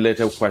two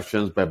unrelated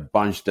questions, but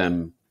bunch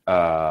them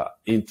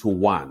into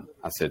one,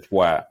 as it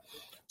were.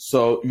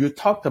 So you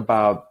talked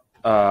about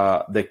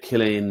the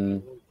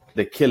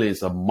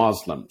killings of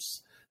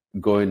Muslims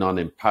going on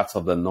in parts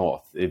of the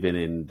north, even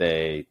in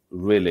the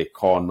really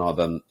core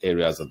northern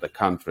areas of the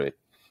country.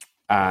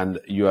 And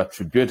you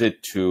attribute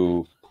it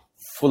to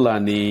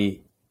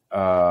Fulani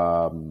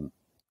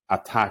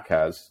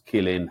attackers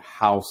killing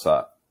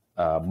Hausa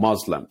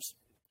Muslims.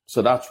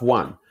 So that's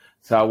one.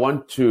 So I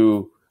want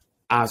to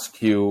ask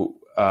you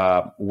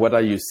whether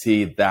you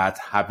see that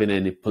having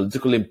any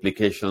political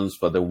implications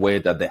for the way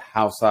that the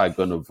Hausa are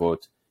going to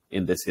vote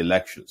in these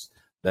elections.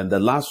 Then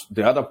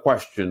the other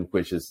question,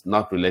 which is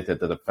not related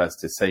to the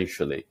first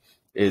essentially,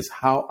 is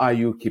how are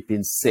you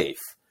keeping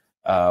safe?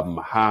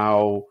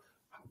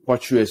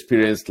 What's your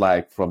experience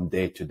like from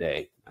day to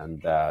day?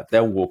 And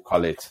then we'll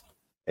call it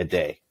a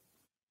day.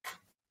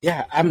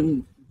 Yeah,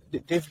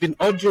 there've been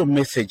audio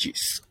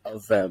messages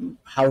of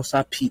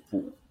Hausa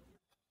people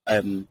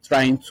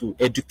trying to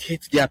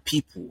educate their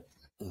people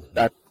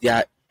that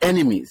their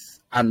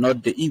enemies are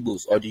not the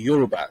Igbos or the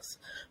Yorubas,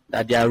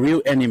 that their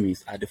real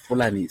enemies are the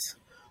Fulanis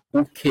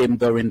who came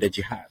during the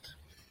jihad.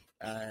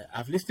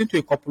 I've listened to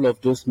a couple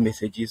of those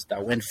messages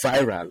that went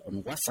viral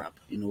on WhatsApp.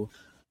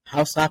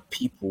 Hausa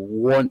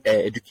people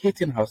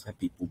educating Hausa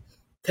people,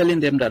 telling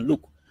them that,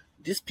 look,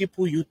 these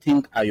people you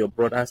think are your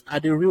brothers are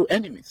the real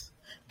enemies.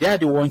 They are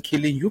the one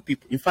killing you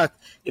people. In fact,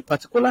 a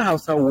particular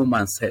Hausa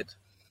woman said,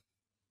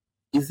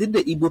 is it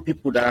the Igbo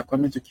people that are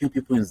coming to kill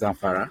people in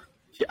Zamfara?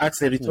 She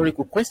asked a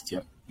rhetorical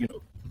question, And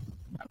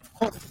of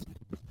course,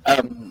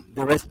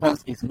 the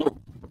response is no.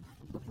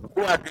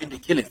 Who are doing the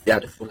killings? They are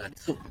the Fulani.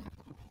 So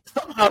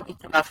somehow it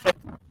can affect.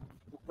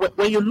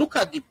 When you look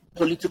at the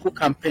political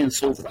campaign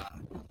so far,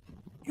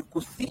 you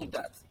could see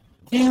that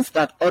things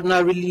that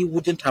ordinarily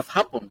wouldn't have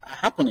happened are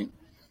happening.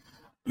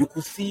 You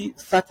could see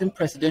certain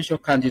presidential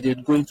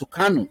candidates going to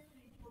Kanu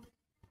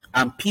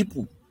and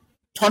people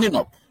turning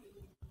up,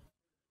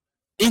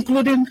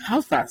 including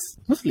Hausas,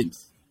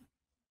 Muslims.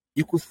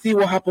 You could see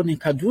what happened in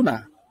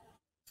Kaduna.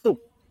 So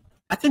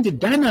I think the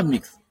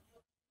dynamics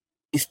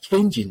is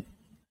changing,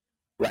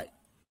 right?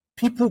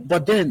 People,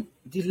 but then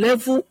the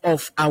level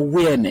of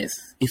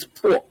awareness is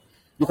poor,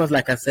 because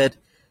like I said,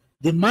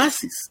 the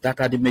masses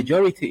that are the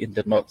majority in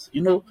the north,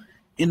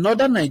 in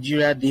northern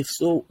Nigeria, they've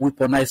so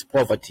weaponized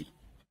poverty.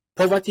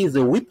 Poverty is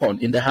a weapon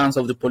in the hands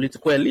of the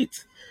political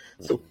elite.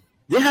 So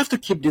they have to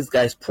keep these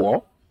guys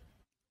poor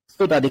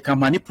so that they can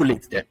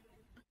manipulate them.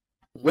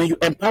 When you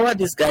empower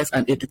these guys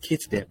and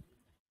educate them,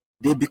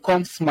 they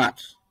become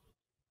smart.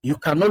 You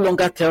can no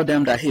longer tell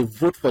them that, hey,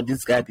 vote for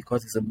this guy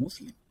because he's a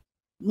Muslim.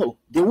 No,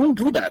 they won't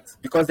do that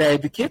because they're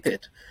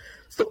educated.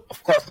 So,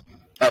 of course,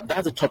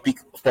 that's a topic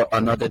for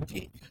another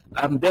day.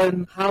 And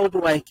then how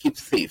do I keep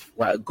safe?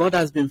 Well, God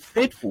has been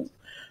faithful.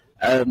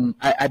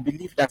 I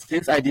believe that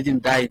since I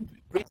didn't die in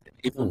prison,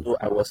 even though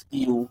I was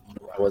ill,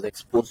 I was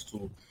exposed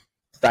to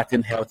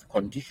certain health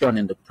condition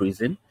in the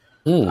prison,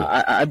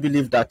 I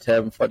believe that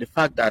for the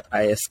fact that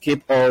I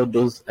escaped all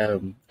those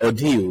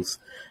ordeals,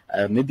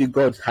 maybe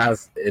God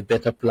has a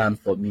better plan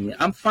for me.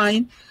 I'm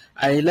fine.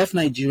 I left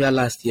Nigeria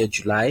last year,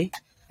 July,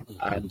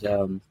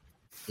 and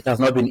it has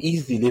not been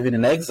easy living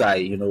in exile,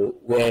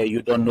 where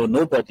you don't know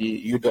nobody,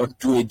 you don't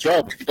do a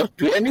job, you don't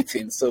do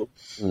anything. So,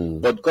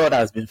 but God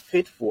has been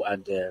faithful,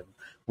 and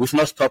we've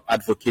not stopped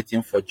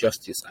advocating for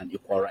justice and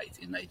equal rights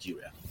in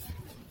Nigeria.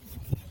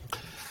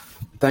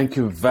 Thank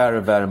you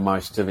very, very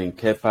much, Stephen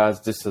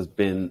Kepas. This has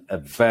been a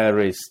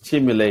very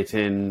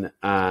stimulating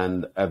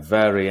and a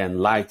very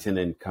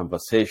enlightening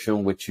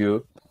conversation with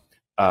you.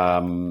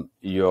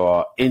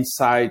 Your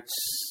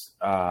insights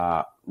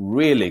are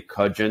really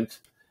cogent,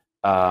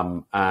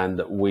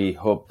 and we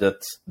hope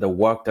that the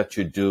work that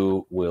you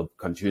do will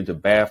continue to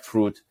bear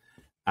fruit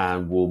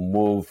and will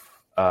move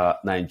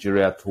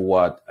Nigeria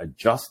toward a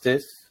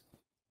justice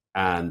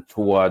and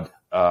toward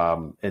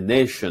a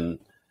nation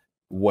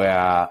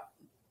where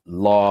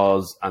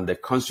laws and the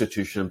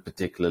Constitution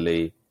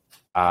particularly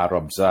are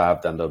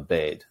observed and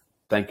obeyed.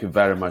 Thank you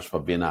very much for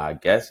being our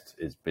guest.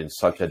 It's been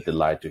such a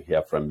delight to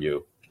hear from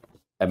you.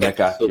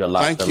 Emeka, your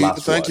last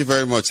Thank you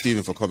very much,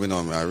 Stephen, for coming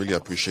on. I really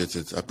appreciate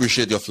it. I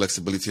appreciate your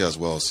flexibility as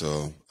well.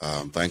 So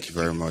thank you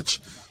very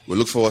much. We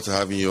look forward to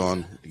having you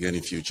on again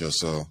in future.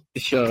 So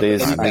sure,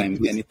 please,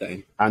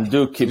 anytime. And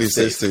do keep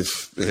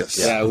safe. Yes.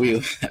 Yeah, I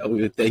will.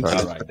 Thank you.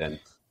 All right then.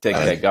 Take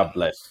care. God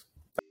bless.